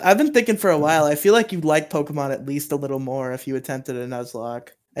 honestly, I've been thinking for a while. I feel like you'd like Pokemon at least a little more if you attempted a Nuzlocke.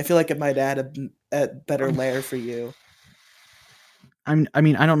 I feel like it might add a better layer for you. I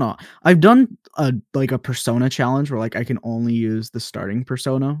mean, I don't know. I've done a Persona challenge where like I can only use the starting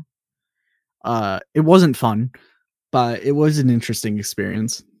Persona. It wasn't fun, but it was an interesting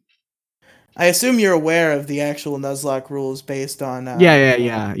experience. I assume you're aware of the actual Nuzlocke rules based on yeah.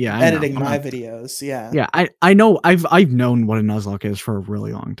 editing my videos. Yeah, I know. I've known what a Nuzlocke is for a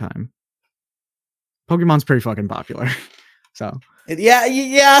really long time. Pokemon's pretty fucking popular, so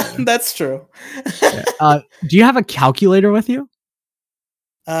yeah, that's true. yeah. Do you have a calculator with you?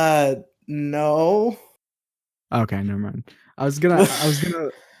 No. Okay, never mind. I was gonna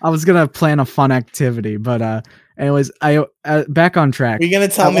plan a fun activity, but anyways, I back on track. Are you gonna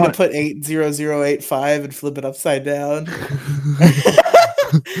tell me to put 80085 and flip it upside down?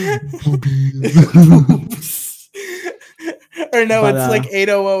 Or no, it's like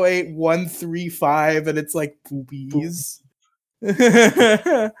 8008135 and it's like boobies.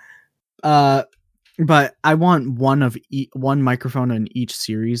 But I want one microphone in each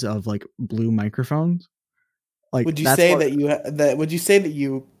series of like blue microphones. Like, would you say that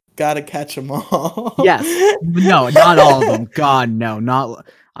you gotta catch them all? Yes. No, not all of them. God, no, not.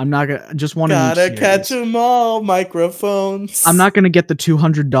 I'm not gonna just one in each series. Gotta catch them all, microphones. I'm not gonna get the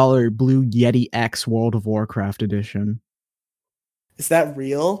 $200 Blue Yeti X World of Warcraft edition. Is that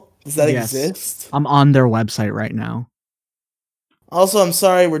real? Does that exist? I'm on their website right now. Also, I'm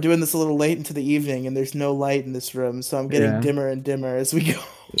sorry we're doing this a little late into the evening, and there's no light in this room, so I'm getting dimmer and dimmer as we go.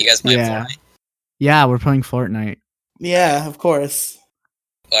 You guys playing Fortnite? Yeah, we're playing Fortnite. Yeah, of course.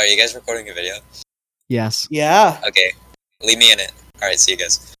 Oh, are you guys recording a video? Yes. Yeah. Okay. Leave me in it. Alright, see you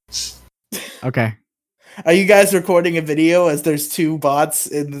guys. Okay. Are you guys recording a video as there's 2 bots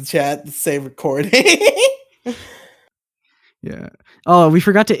in the chat that say recording? Yeah. Oh, we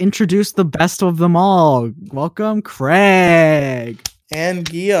forgot to introduce the best of them all. Welcome, Craig. And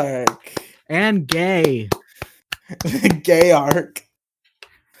Geark. And Gay. Gayark.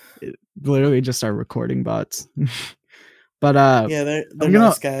 Literally just our recording bots. But yeah, they're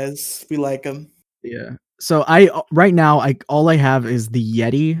nice guys. We like them. Yeah. So right now all I have is the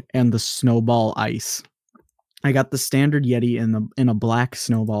Yeti and the Snowball Ice. I got the standard Yeti in a black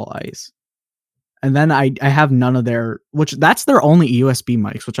Snowball Ice. And then I have none of that's their only USB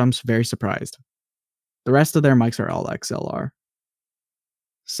mics, which I'm very surprised. The rest of their mics are all XLR.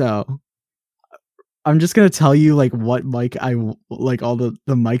 So I'm just gonna tell you like what mic I like, all the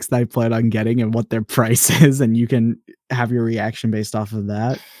mics that I plan on getting and what their price is, and you can have your reaction based off of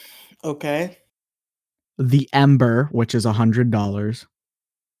that. Okay. The Ember, which is $100.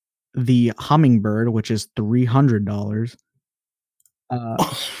 The Hummingbird, which is $300.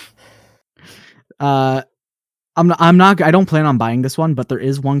 I don't plan on buying this one, but there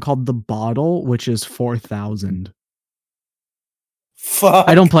is one called the Bottle, which is $4,000. Fuck.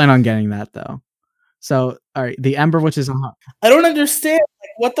 I don't plan on getting that though. So, all right, the Ember, which is I don't understand.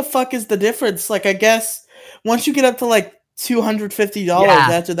 Like, what the fuck is the difference? Like, I guess once you get up to like $250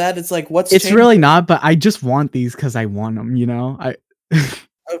 after that, it's like, what's it's changing? really not, but I just want these because I want them, you know?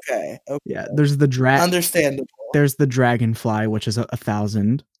 Okay. Yeah, there's the understandable. There's the Dragonfly, which is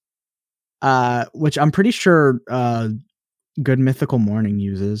 1,000. Which I'm pretty sure Good Mythical Morning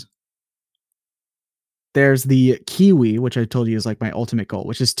uses. There's the Kiwi, which I told you is like my ultimate goal,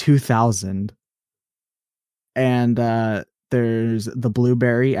 which is 2,000. And there's the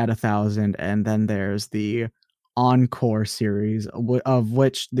Blueberry at 1,000, and then there's the Encore series, of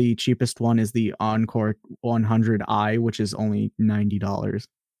which the cheapest one is the Encore 100i, which is only $90.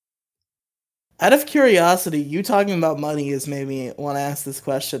 Out of curiosity, you talking about money has made me want to ask this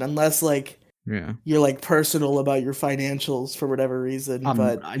question, unless like you're like personal about your financials for whatever reason.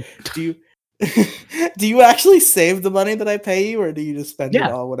 But do you actually save the money that I pay you, or do you just spend it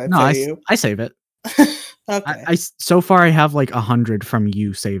all when I pay you? I save it. Okay. So far I have like 100 from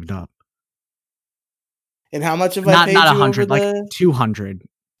you saved up. And how much have I paid you? Not 100, like 200.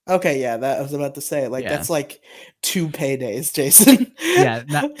 Okay, yeah, that I was about to say. Like that's like 2 paydays, Jason. Yeah,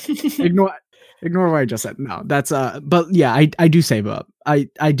 ignore what I just said. No, that's but yeah, I do save up.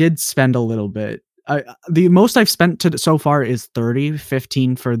 I did spend a little bit. The most I've spent so far is 30,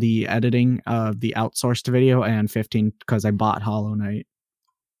 15 for the editing of the outsourced video, and 15 because I bought Hollow Knight.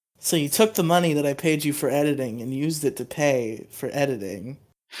 So you took the money that I paid you for editing and used it to pay for editing.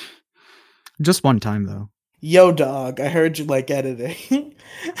 Just one time though. Yo, dog, I heard you like editing.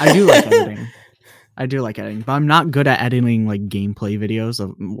 I do like editing. But I'm not good at editing like gameplay videos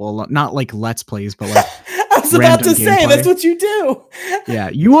of, well, not like let's plays, but like I was about to say, that's what you do. Yeah,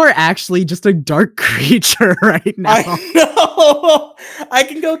 you are actually just a dark creature right now. I know. I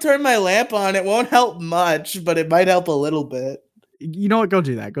can go turn my lamp on. It won't help much, but it might help a little bit. You know what? Go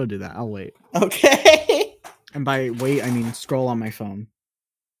do that. I'll wait. Okay. And by wait, I mean scroll on my phone.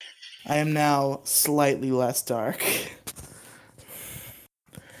 I am now slightly less dark.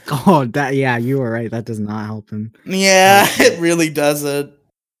 Oh, yeah, you were right. That does not help him. Yeah, it really doesn't.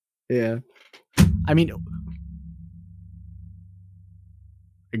 Yeah. I mean,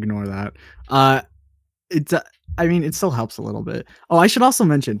 ignore that. It still helps a little bit. Oh, I should also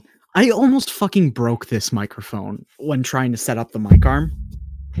mention, I almost fucking broke this microphone when trying to set up the mic arm.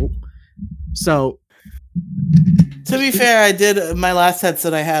 So, to be fair, I did my last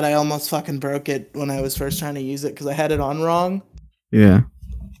headset I had. I almost fucking broke it when I was first trying to use it because I had it on wrong. Yeah.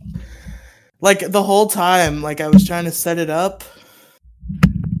 Like the whole time, like I was trying to set it up,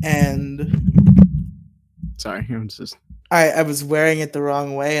 and sorry, I'm just. I was wearing it the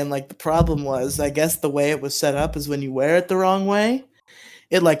wrong way, and like the problem was, I guess the way it was set up is when you wear it the wrong way,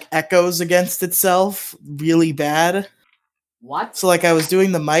 it like echoes against itself really bad. What? So like I was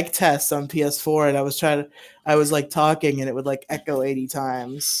doing the mic test on PS4 and I was like talking and it would like echo 80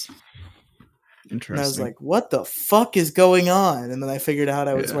 times. Interesting. And I was like, what the fuck is going on? And then I figured out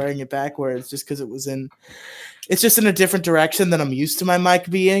I was wearing it backwards just because it's just in a different direction than I'm used to my mic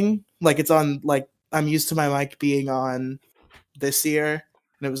being. Like it's on, like I'm used to my mic being on this ear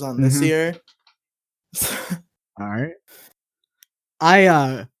and it was on this ear. All right.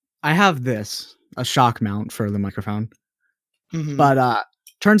 I have a shock mount for the microphone. But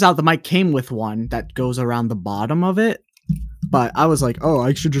turns out the mic came with one that goes around the bottom of it. But I was like, oh,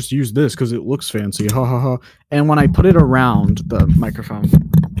 I should just use this because it looks fancy. Ha ha ha. And when I put it around the microphone,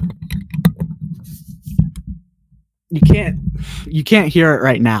 you can't hear it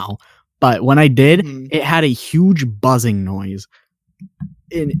right now. But when I did, it had a huge buzzing noise.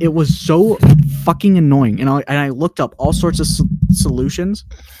 And it was so fucking annoying. And I looked up all sorts of solutions.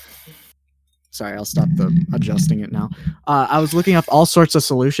 Sorry, I'll stop adjusting it now. I was looking up all sorts of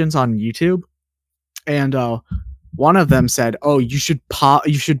solutions on YouTube, and one of them said, "Oh, you should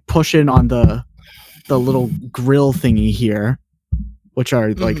push in on the little grill thingy here, which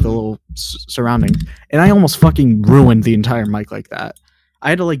are like the little surroundings." And I almost fucking ruined the entire mic like that. I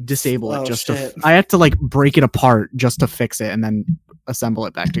had to like disable it I had to like break it apart just to fix it and then assemble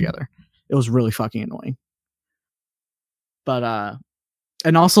it back together. It was really fucking annoying. But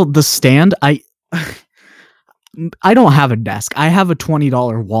and also the stand, I don't have a desk. I have a $20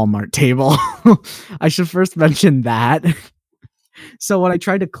 Walmart table. I should first mention that. So when I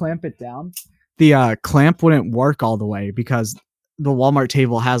tried to clamp it down, the clamp wouldn't work all the way because the Walmart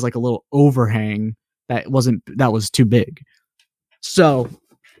table has like a little overhang that was too big. So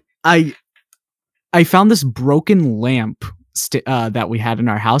I found this broken lamp that we had in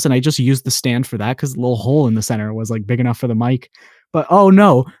our house, and I just used the stand for that because the little hole in the center was like big enough for the mic. But oh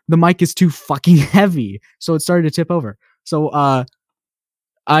no, the mic is too fucking heavy, so it started to tip over. So I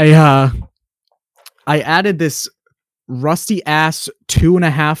added this rusty ass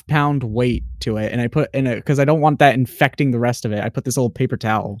 2.5 pound weight to it, and I put in it because I don't want that infecting the rest of it. I put this old paper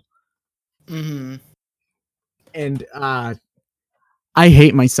towel. And I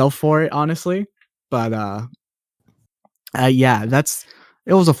hate myself for it, honestly. But yeah,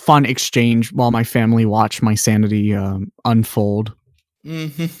 it was a fun exchange while my family watched my sanity unfold.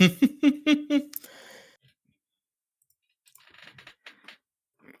 He's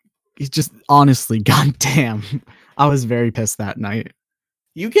just honestly, goddamn, I was very pissed that night.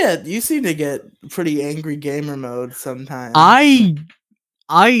 You seem to get pretty angry gamer mode sometimes. I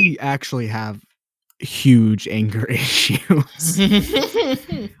actually have huge anger issues.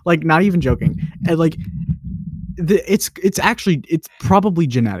 Like, not even joking. And like it's probably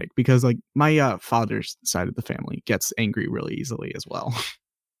genetic because like my father's side of the family gets angry really easily as well.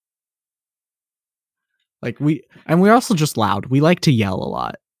 Like we're also just loud. We like to yell a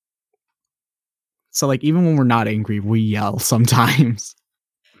lot. So like even when we're not angry, we yell sometimes.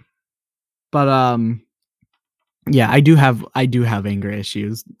 But yeah, I do have anger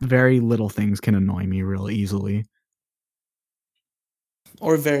issues. Very little things can annoy me real easily.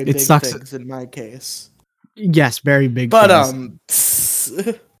 Or very big things in my case. Yes, very big things.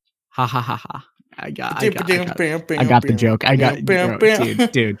 Ha ha ha ha. I got the joke.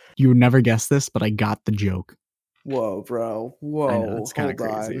 Dude, you would never guess this, but I got the joke. Whoa, bro. Whoa. I know, it's kind of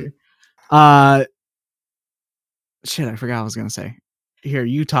crazy. Shit, I forgot what I was gonna say. Here,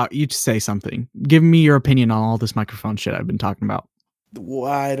 you talk. You say something. Give me your opinion on all this microphone shit I've been talking about.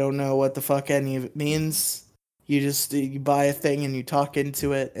 Well, I don't know what the fuck any of it means. You buy a thing and you talk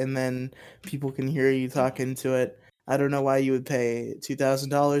into it, and then people can hear you talk into it. I don't know why you would pay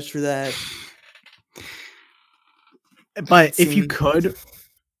 $2,000 for that. But if you could,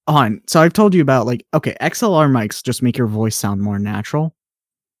 so I've told you about okay, XLR mics just make your voice sound more natural.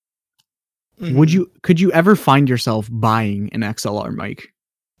 Mm-hmm. Could you ever find yourself buying an XLR mic?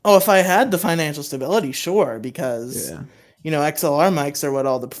 Oh, if I had the financial stability, sure, because XLR mics are what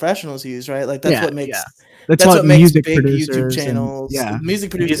all the professionals use, right? Like that's what makes that's what makes big producers YouTube channels,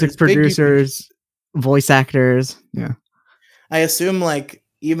 music producers, voice actors. Yeah, I assume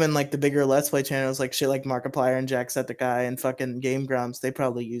even the bigger Let's Play channels, like shit like Markiplier and Jacksepticeye and fucking Game Grumps, they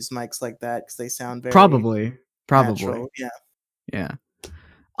probably use mics like that because they sound very probably natural. Yeah.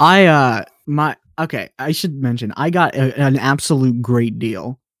 I should mention I got an absolute great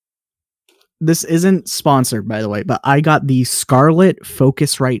deal. This isn't sponsored, by the way, but I got the Scarlett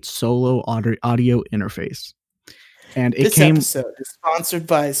Focusrite Solo audio interface. And this episode is sponsored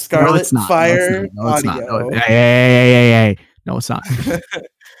by Scarlett Fire Audio. No, it's not.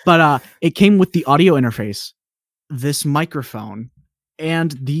 But it came with the audio interface, this microphone,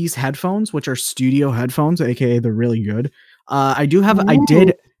 and these headphones, which are studio headphones, aka they're really good. I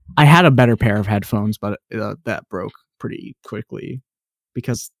had a better pair of headphones, but that broke pretty quickly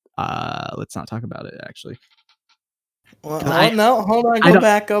because let's not talk about it actually. Well, hold on, go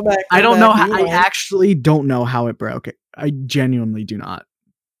back. I don't know how. I actually don't know how it broke. I genuinely do not.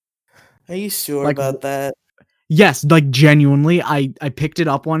 Are you sure about that? Yes, genuinely. I picked it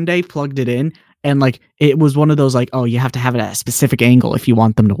up one day, plugged it in, and it was one of those oh, you have to have it at a specific angle if you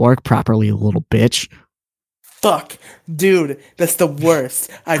want them to work properly, little bitch. Fuck, dude, that's the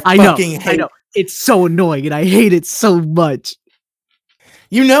worst. I hate. I know. It's so annoying, and I hate it so much.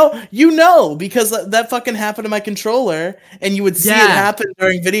 You know, because that fucking happened to my controller, and you would see it happen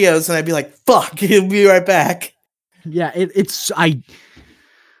during videos, and I'd be like, "Fuck, he'll be right back." Yeah, I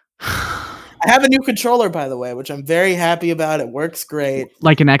have a new controller, by the way, which I'm very happy about. It works great.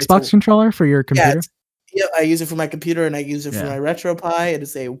 Like an Xbox controller for your computer? Yeah, I use it for my computer, and I use it for my RetroPie. It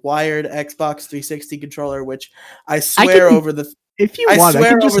is a wired Xbox 360 controller, which I swear if you want, I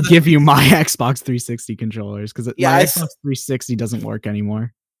can just give you my Xbox 360 controllers because my Xbox 360 doesn't work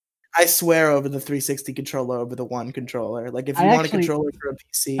anymore. I swear over the 360 controller over the one controller. If you want a controller for a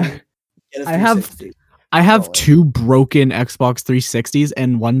PC, get a 360. I have two broken Xbox 360s,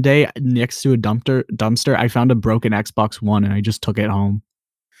 and one day next to a dumpster, I found a broken Xbox One, and I just took it home.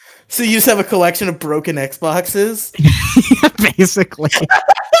 So you just have a collection of broken Xboxes? Basically.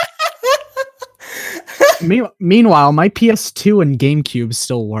 Meanwhile, my PS2 and GameCube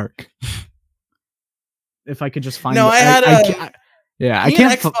still work. If I could just find I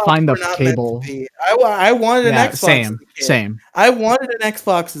can't find the cable. I wanted an Xbox. Same. I wanted an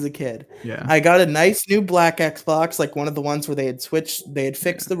Xbox as a kid. Yeah. I got a nice new black Xbox, like one of the ones where they had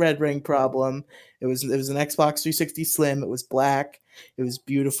fixed the red ring problem. It was an Xbox 360 Slim. It was black. It was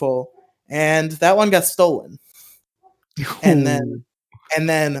beautiful. And that one got stolen. And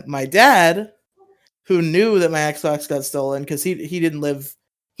then my dad, who knew that my Xbox got stolen because he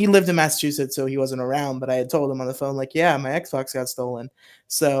lived in Massachusetts, so he wasn't around, but I had told him on the phone, my Xbox got stolen.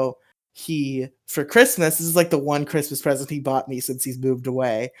 So for Christmas, this is the one Christmas present he bought me since he's moved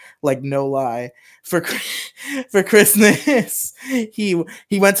away. No lie. For Christmas, he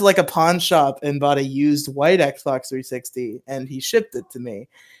went to a pawn shop and bought a used white Xbox 360, and he shipped it to me.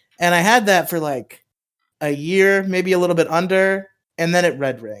 And I had that for a year, maybe a little bit under, and then it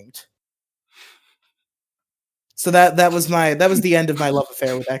red ringed. So that was the end of my love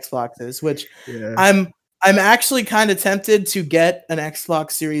affair with Xboxes, which I'm actually kind of tempted to get an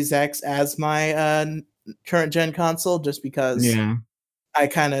Xbox Series X as my current gen console, just because I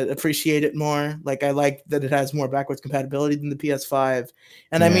kind of appreciate it more. I like that it has more backwards compatibility than the PS5,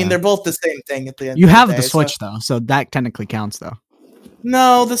 and I mean they're both the same thing at the end. You have the Switch though, so that technically counts though.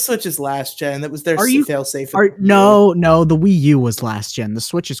 No, the Switch is last gen. That was their fail-safe. No, the Wii U was last gen. The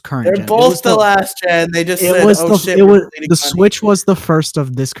Switch is current gen. They're both the last gen. They just said, the Switch was the first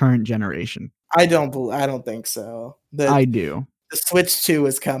of this current generation. I don't think so. I do. The Switch 2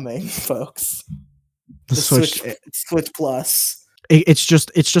 is coming, folks. The Switch Plus. It's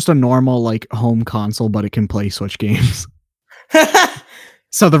just a normal home console, but it can play Switch games.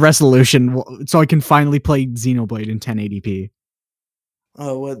 So the resolution, so I can finally play Xenoblade in 1080p.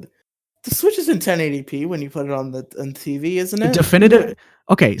 Oh, what? The Switch is in 1080p when you put it on TV, isn't it? Definitive.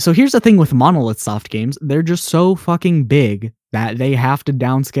 Okay, so here's the thing with Monolith Soft games. They're just so fucking big that they have to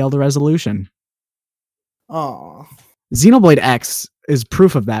downscale the resolution. Oh. Xenoblade X is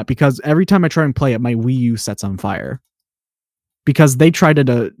proof of that, because every time I try and play it, my Wii U sets on fire because they tried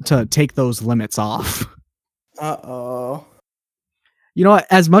to take those limits off. Uh-oh. You know what?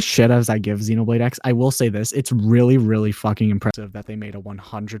 As much shit as I give Xenoblade X, I will say this. It's really, really fucking impressive that they made a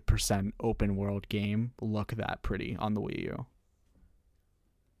 100% open world game look that pretty on the Wii U.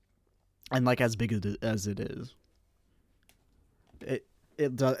 And like as big as it is.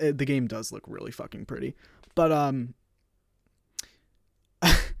 The game does look really fucking pretty. But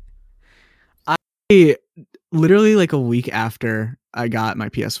I literally like a week after I got my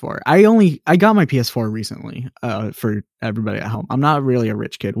PS4. I got my PS4 recently, for everybody at home. I'm not really a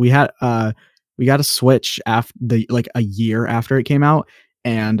rich kid. We got a Switch after a year after it came out,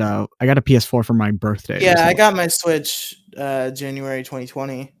 and I got a PS4 for my birthday. Yeah, recently. I got my Switch January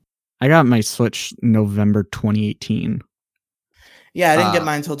 2020. I got my Switch November 2018. Yeah, I didn't get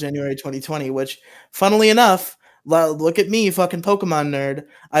mine until January 2020, which, funnily enough, look at me, fucking Pokemon nerd.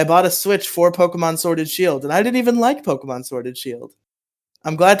 I bought a Switch for Pokemon Sword and Shield, and I didn't even like Pokemon Sword and Shield.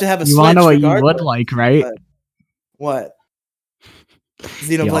 I'm glad to have a Switch. You want to know what you would like, right? What?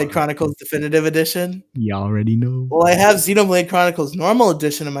 Xenoblade Chronicles Definitive Edition? You already know. Well, I have Xenoblade Chronicles Normal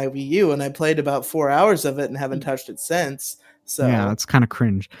Edition on my Wii U, and I played about 4 hours of it and haven't touched it since. So yeah, it's kind of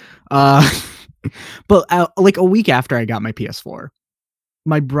cringe. But like a week after I got my PS4,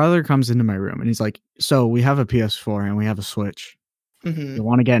 my brother comes into my room and he's like, "So we have a PS4 and we have a Switch. Mm-hmm. You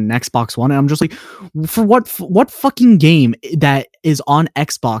want to get an Xbox One?" And I'm just like, "For what fucking game that is on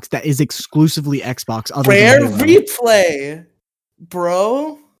Xbox that is exclusively Xbox?" Rare Replay,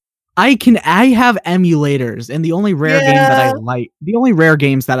 bro. I have emulators, and the only rare game that I like, the only rare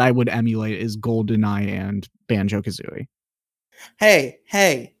games that I would emulate is GoldenEye and Banjo-Kazooie. Hey.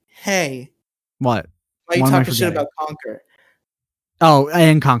 What? Why are you talking shit about Conquer? Oh,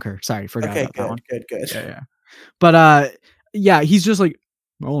 and Conquer. Sorry, forgot about that one. Good. Yeah. But yeah, he's just like,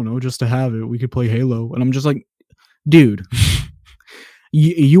 "Oh no, just to have it, we could play Halo," and I'm just like, "Dude,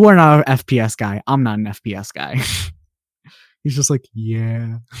 you are not an FPS guy. I'm not an FPS guy." He's just like,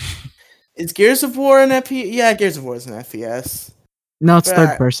 "Yeah." Is Gears of War an FPS? Yeah, Gears of War is an FPS. No, it's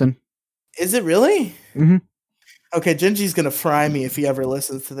third person. Is it really? Mm-hmm. Okay, Genji's gonna fry me if he ever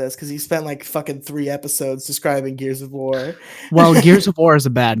listens to this, because he spent like fucking 3 episodes describing Gears of War. Well, Gears of War is a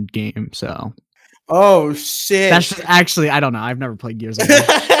bad game, so. Oh shit! That's just, actually, I don't know. I've never played Gears of War.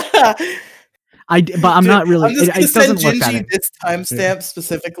 But I'm not really. I'm just gonna send Genji this timestamp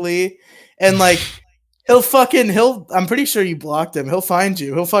specifically, and like he'll. I'm pretty sure you blocked him. He'll find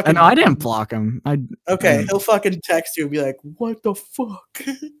you. He'll fucking. No, I didn't block him. He'll fucking text you and be like, "What the fuck?"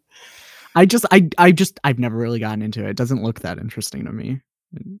 I've never really gotten into it. It doesn't look that interesting to me.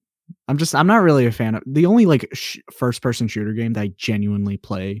 I'm not really a fan of the only like first person shooter game that I genuinely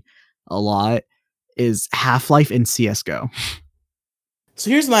play a lot is Half-Life and CS:GO. So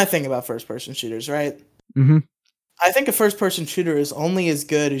here's my thing about first person shooters, right? Mm-hmm. I think a first person shooter is only as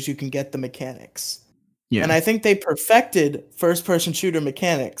good as you can get the mechanics. Yeah. And I think they perfected first person shooter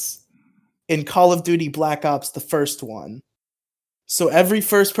mechanics in Call of Duty Black Ops, the first one. So every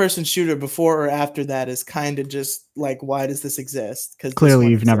first-person shooter before or after that is kind of just like, why does this exist? Because clearly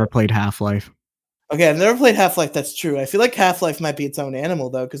you've never played Half-Life. Okay, I've never played Half-Life. That's true. I feel like Half-Life might be its own animal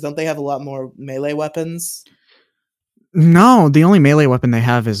though, because don't they have a lot more melee weapons? No, the only melee weapon they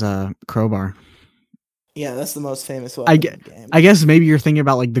have is a crowbar. Yeah, that's the most famous weapon in the game. I guess maybe you're thinking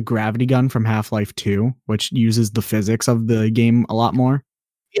about like the gravity gun from Half-Life 2, which uses the physics of the game a lot more.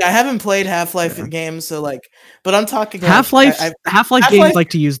 Yeah, I haven't played Half-Life games, so like, but I'm talking Half-Life. Half-Life games like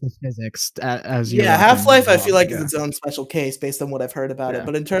to use the physics as yeah. Half-Life, I feel like is its own special case based on what I've heard about it.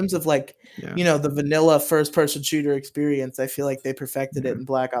 But in terms of like, the vanilla first-person shooter experience, I feel like they perfected it in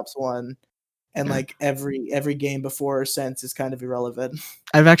Black Ops 1, and like every game before or since is kind of irrelevant.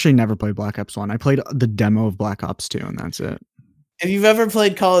 I've actually never played Black Ops 1. I played the demo of Black Ops 2, and that's it. If you've ever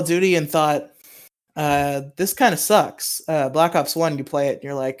played Call of Duty and thought, this kind of sucks. Black Ops 1, you play it and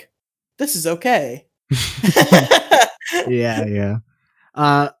you're like, this is okay. Yeah.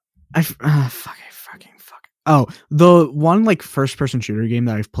 Fuck. Oh, the one like first person shooter game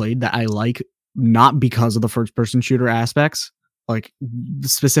that I've played that I like, not because of the first person shooter aspects, like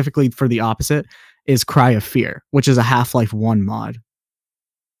specifically for the opposite, is Cry of Fear, which is a Half-Life 1 mod.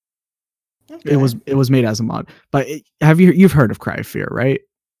 Okay. It was made as a mod. But you've heard of Cry of Fear, right?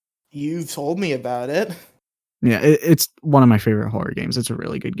 You've told me about it. Yeah, it's one of my favorite horror games. It's a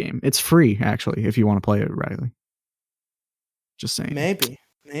really good game. It's free, actually, if you want to play it, Riley. Just saying. Maybe.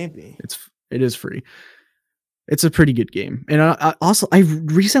 It is free. It's a pretty good game. And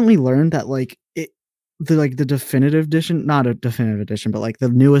I've recently learned that like the definitive edition, not a definitive edition, but like the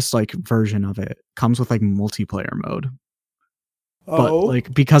newest like version of it comes with like multiplayer mode. But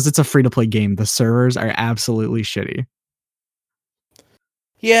like because it's a free to play game, the servers are absolutely shitty.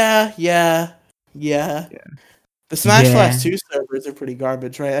 Yeah. The Smash Flash 2 servers are pretty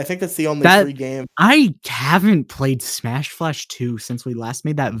garbage, right? I think that's the only free game. I haven't played Smash Flash 2 since we last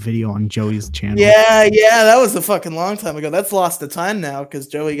made that video on Joey's channel. Yeah, that was a fucking long time ago. That's lost to time now because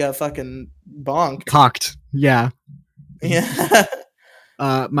Joey got fucking bonked. Cocked. Yeah. Yeah.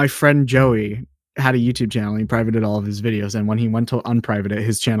 My friend Joey had a YouTube channel. He privated all of his videos, and when he went to unprivate it,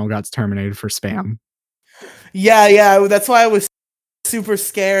 his channel got terminated for spam. Yeah. That's why I was super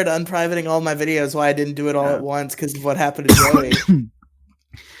scared unprivating all my videos. Why I didn't do it all at once because of what happened to Joey.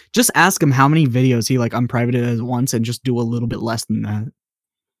 Just ask him how many videos he like unprivated at once, and just do a little bit less than that.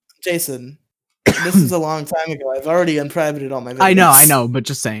 Jason, this is a long time ago. I've already unprivated all my videos. I know, but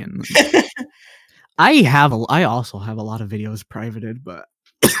just saying. I also have a lot of videos privated, but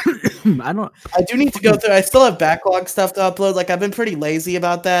I do need to go through. I still have backlog stuff to upload. Like I've been pretty lazy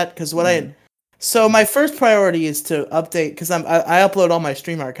about that because so my first priority is to update because I upload all my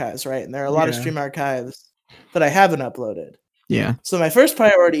stream archives, right? And there are a lot of stream archives that I haven't uploaded. Yeah. So my first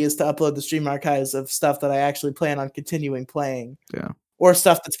priority is to upload the stream archives of stuff that I actually plan on continuing playing. Yeah. Or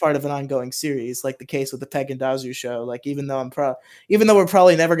stuff that's part of an ongoing series, like the case with the Peg and Dazu show. Like even though we're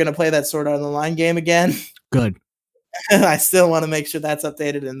probably never going to play that Sword Art Online game again. Good. I still want to make sure that's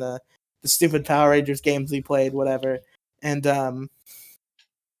updated in the stupid Power Rangers games we played, whatever. And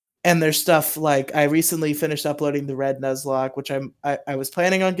there's stuff like I recently finished uploading the Red Nuzlocke, which I was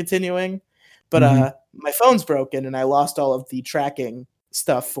planning on continuing, but my phone's broken and I lost all of the tracking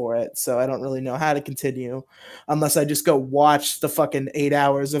stuff for it, so I don't really know how to continue unless I just go watch the fucking 8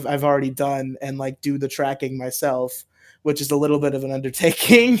 hours of I've already done and like do the tracking myself, which is a little bit of an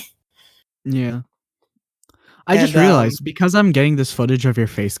undertaking. Yeah. I just realized because I'm getting this footage of your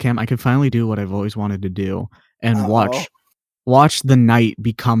face cam, I can finally do what I've always wanted to do and watch the night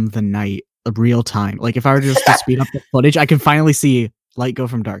become the night of real time. Like if I were just to speed up the footage, I can finally see light go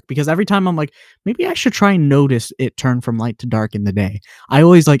from dark, because every time I'm like, maybe I should try and notice it turn from light to dark in the day. I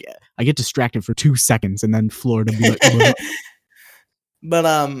always I get distracted for 2 seconds and then floor to be like, but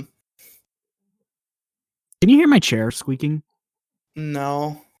can you hear my chair squeaking?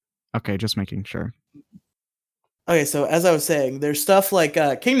 No. Okay, just making sure. Okay, so as I was saying, there's stuff like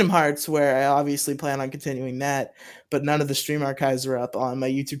Kingdom Hearts where I obviously plan on continuing that, but none of the stream archives are up on my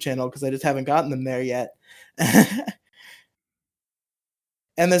YouTube channel because I just haven't gotten them there yet.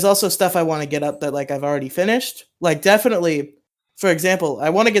 And there's also stuff I want to get up that like I've already finished. Like definitely, for example, I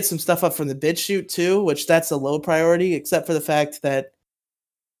want to get some stuff up from the BitChute too, which that's a low priority, except for the fact that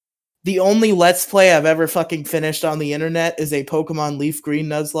the only Let's Play I've ever fucking finished on the internet is a Pokemon Leaf Green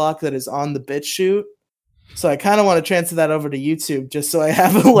Nuzlocke that is on the BitChute. So I kind of want to transfer that over to YouTube just so I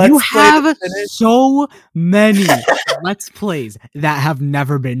have a Let's Play. You have so many Let's Plays that have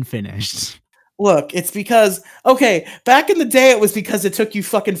never been finished. Look, it's because, okay, back in the day, it was because it took you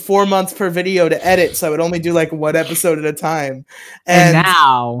fucking 4 months per video to edit, so I would only do like one episode at a time. And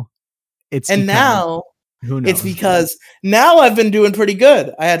now, who knows? It's because now I've been doing pretty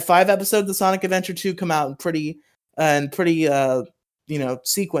good. I had 5 episodes of Sonic Adventure 2 come out in pretty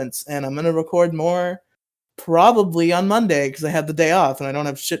sequence, and I'm gonna record more probably on Monday because I have the day off and I don't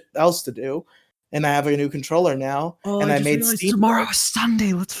have shit else to do. And I have a new controller now. And I made Steam. Tomorrow's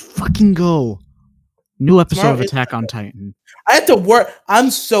Sunday. Let's fucking go. New episode of Attack on Titan. I have to work. I'm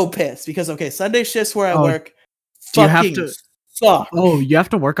so pissed because Sunday shifts where I work. Do you have to suck. Oh, you have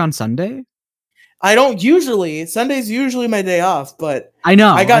to work on Sunday? I don't usually. Sunday's usually my day off, but I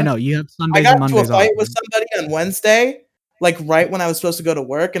know. You have Sundays and Mondays off. I got into a fight with somebody on Wednesday, like right when I was supposed to go to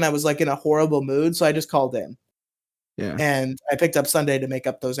work, and I was like in a horrible mood, so I just called in. Yeah. And I picked up Sunday to make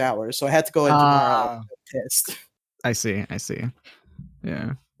up those hours, so I had to go in tomorrow. I'm pissed. I see.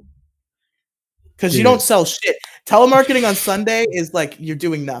 Yeah. Because you don't sell shit. Telemarketing on Sunday is like you're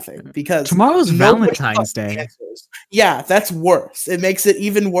doing nothing because tomorrow's Valentine's Day. Answers. Yeah, that's worse. It makes it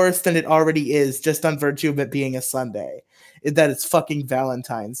even worse than it already is, just on virtue of it being a Sunday. That it's fucking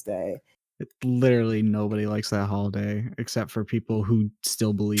Valentine's Day. Literally nobody likes that holiday except for people who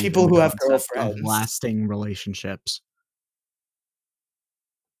still believe people who have girlfriends, lasting relationships.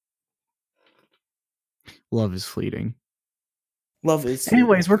 Love is fleeting.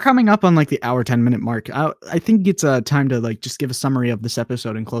 Anyways, we're coming up on like the hour 10-minute mark. I think it's time to like just give a summary of this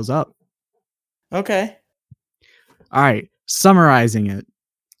episode and close up. Okay. All right. Summarizing it.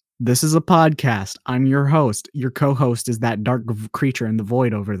 This is a podcast. I'm your host. Your co-host is that dark creature in the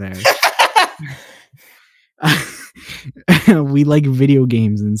void over there. We like video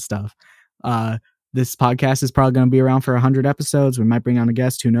games and stuff. This podcast is probably going to be around for 100 episodes. We might bring on a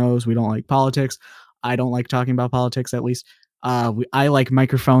guest. Who knows? We don't like politics. I don't like talking about politics, at least. I like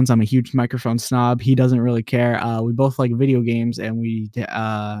microphones. I'm a huge microphone snob. He doesn't really care. We both like video games, and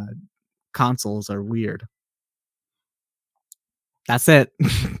consoles are weird. That's it.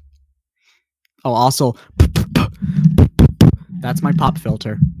 Oh, also, that's my pop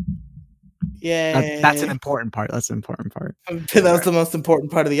filter. Yeah, that's an important part. That's an important part. That was the most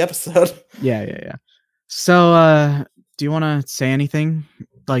important part of the episode. Yeah. So, do you want to say anything?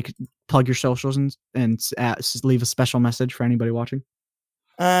 Like, plug your socials and leave a special message for anybody watching?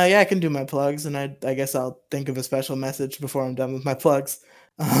 Yeah, I can do my plugs, and I guess I'll think of a special message before I'm done with my plugs.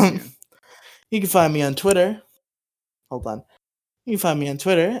 You can find me on Twitter. Hold on. You can find me on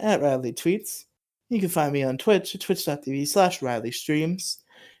Twitter at Riley Tweets. You can find me on Twitch at twitch.tv/Riley Streams.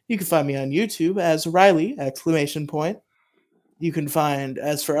 You can find me on YouTube as Riley! You can find,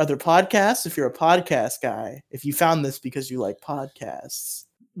 as for other podcasts, if you're a podcast guy, if you found this because you like podcasts.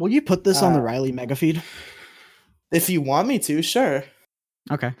 Will you put this on the Riley mega feed? If you want me to, sure.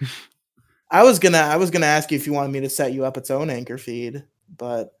 Okay. I was gonna ask you if you wanted me to set you up its own anchor feed,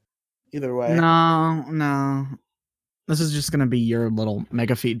 but either way. No. This is just gonna be your little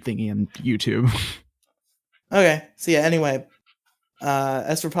mega feed thingy on YouTube. Okay. So yeah, anyway.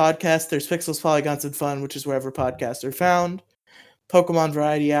 As for podcasts, there's Pixels, Polygons, and Fun, which is wherever podcasts are found. Pokemon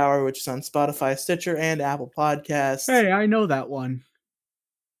Variety Hour, which is on Spotify, Stitcher, and Apple Podcasts. Hey, I know that one.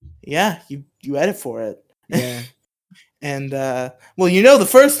 Yeah, you edit for it. Yeah. And, well, you know the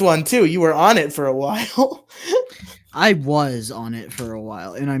first one, too. You were on it for a while. I was on it for a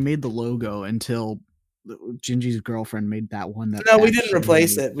while, and I made the logo until Gingy's girlfriend made that one. No, we didn't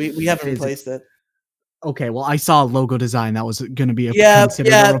replace it. We haven't replaced it. Okay, well, I saw a logo design that was going to be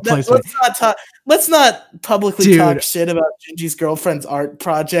considered a replacement. Let's not publicly talk shit about Gingy's girlfriend's art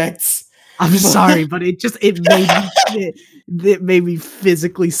projects. I'm sorry, but it made me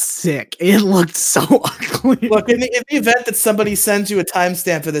physically sick. It looked so ugly. Look, in the event that somebody sends you a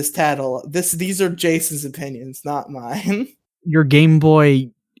timestamp for this title, these are Jason's opinions, not mine. Your Game Boy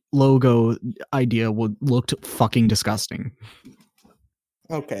logo idea looked fucking disgusting.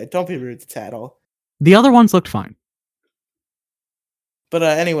 Okay, don't be rude to Tattle. The other ones looked fine. But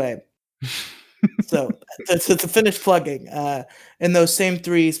anyway, so to finish plugging, in those same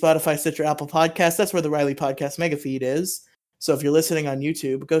 3 Spotify, Stitcher, Apple Podcasts, that's where the Riley Podcast mega feed is. So if you're listening on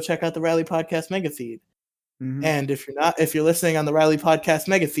YouTube, go check out the Riley Podcast mega feed. Mm-hmm. And if you're listening on the Riley Podcast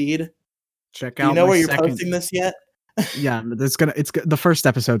mega feed, check out. Do you know where you're posting this yet? Yeah, the first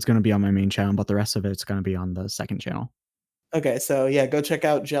episode's gonna be on my main channel, but the rest of it's gonna be on the second channel. Okay, so yeah, go check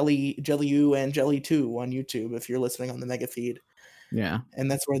out jELeeoo and jELeeoo on YouTube if you're listening on the mega feed. Yeah, and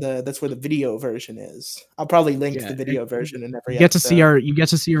that's where the video version is. I'll probably link the video version in every. You get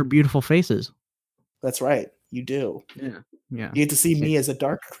to see our beautiful faces. That's right, you do. Yeah. You get to see me as a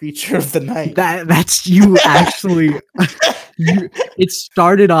dark creature of the night. That's you actually. It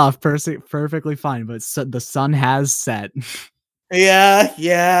started off perfectly fine, but the sun has set.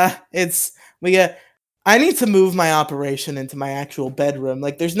 Yeah. I need to move my operation into my actual bedroom.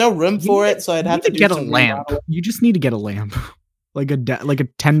 Like, there's no room for it, so I'd have to get a lamp. You just need to get a lamp, like a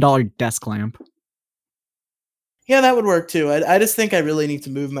 $10 desk lamp. Yeah, that would work too. I just think I really need to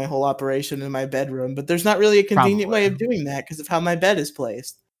move my whole operation in my bedroom, but there's not really a convenient way of doing that because of how my bed is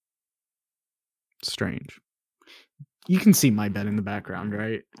placed. Strange. You can see my bed in the background,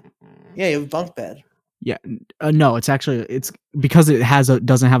 right? Yeah, you have a bunk bed. Yeah, no, it's because it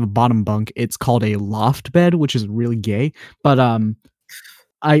doesn't have a bottom bunk. It's called a loft bed, which is really gay. But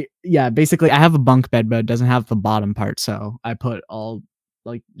basically I have a bunk bed, but it doesn't have the bottom part. So I put all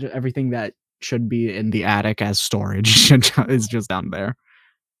everything that should be in the attic as storage is just down there.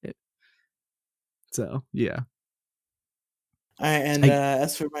 So yeah. All right, and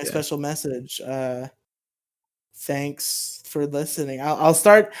as for my special message, thanks for listening. I'll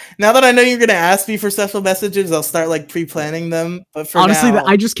start now that I know you're gonna ask me for special messages. I'll start pre-planning them. But for honestly, now,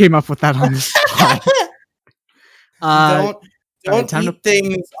 I just came up with that on the spot. Don't eat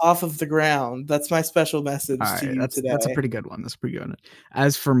things off of the ground. That's my special message to you today. That's a pretty good one. That's pretty good.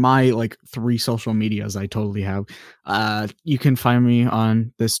 As for my 3 social medias, I totally have. You can find me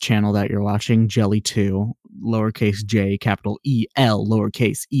on this channel that you're watching, jELeeoo, lowercase j, capital EL,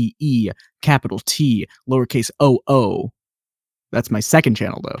 lowercase EE, capital T, lowercase OO. That's my second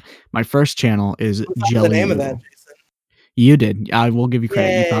channel, though. My first channel is jELeeoo. The name of that, Jason? You did. I will give you credit.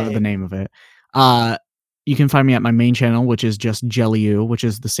 Yay. You thought of the name of it. You can find me at my main channel, which is just jELeeoo, which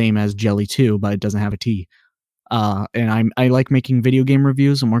is the same as jELeeoo, but it doesn't have a T. And I like making video game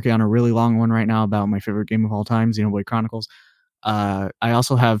reviews. I'm working on a really long one right now about my favorite game of all time, Xenoblade Chronicles. I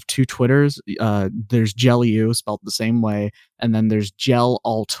also have 2 Twitters. There's jELeeoo, spelled the same way, and then there's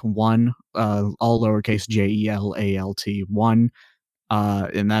jELalt1, all lowercase JELALT1.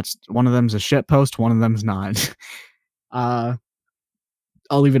 And that's one of them's a shit post, one of them's not. I'll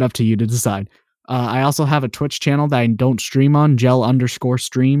leave it up to you to decide. I also have a Twitch channel that I don't stream on,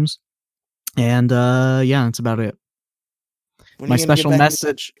 jEL_streams. And yeah, that's about it. My special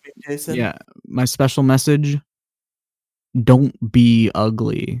message. Yeah, my special message. Don't be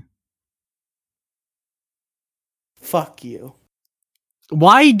ugly. Fuck you.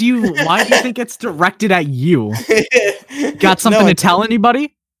 Why do you think it's directed at you? Got something to tell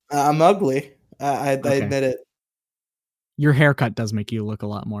anybody? I'm ugly. I admit it. Your haircut does make you look a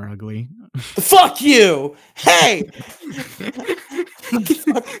lot more ugly. Fuck you! Hey!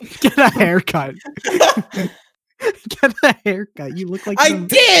 Get a haircut. Get a haircut. You look like I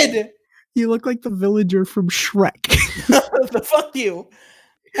did! You look like the villager from Shrek. Fuck you.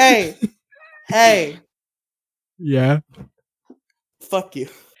 Hey. Hey. Yeah. Fuck you.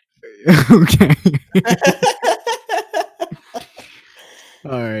 Okay.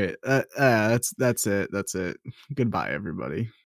 All right. That's it. That's it. Goodbye, everybody.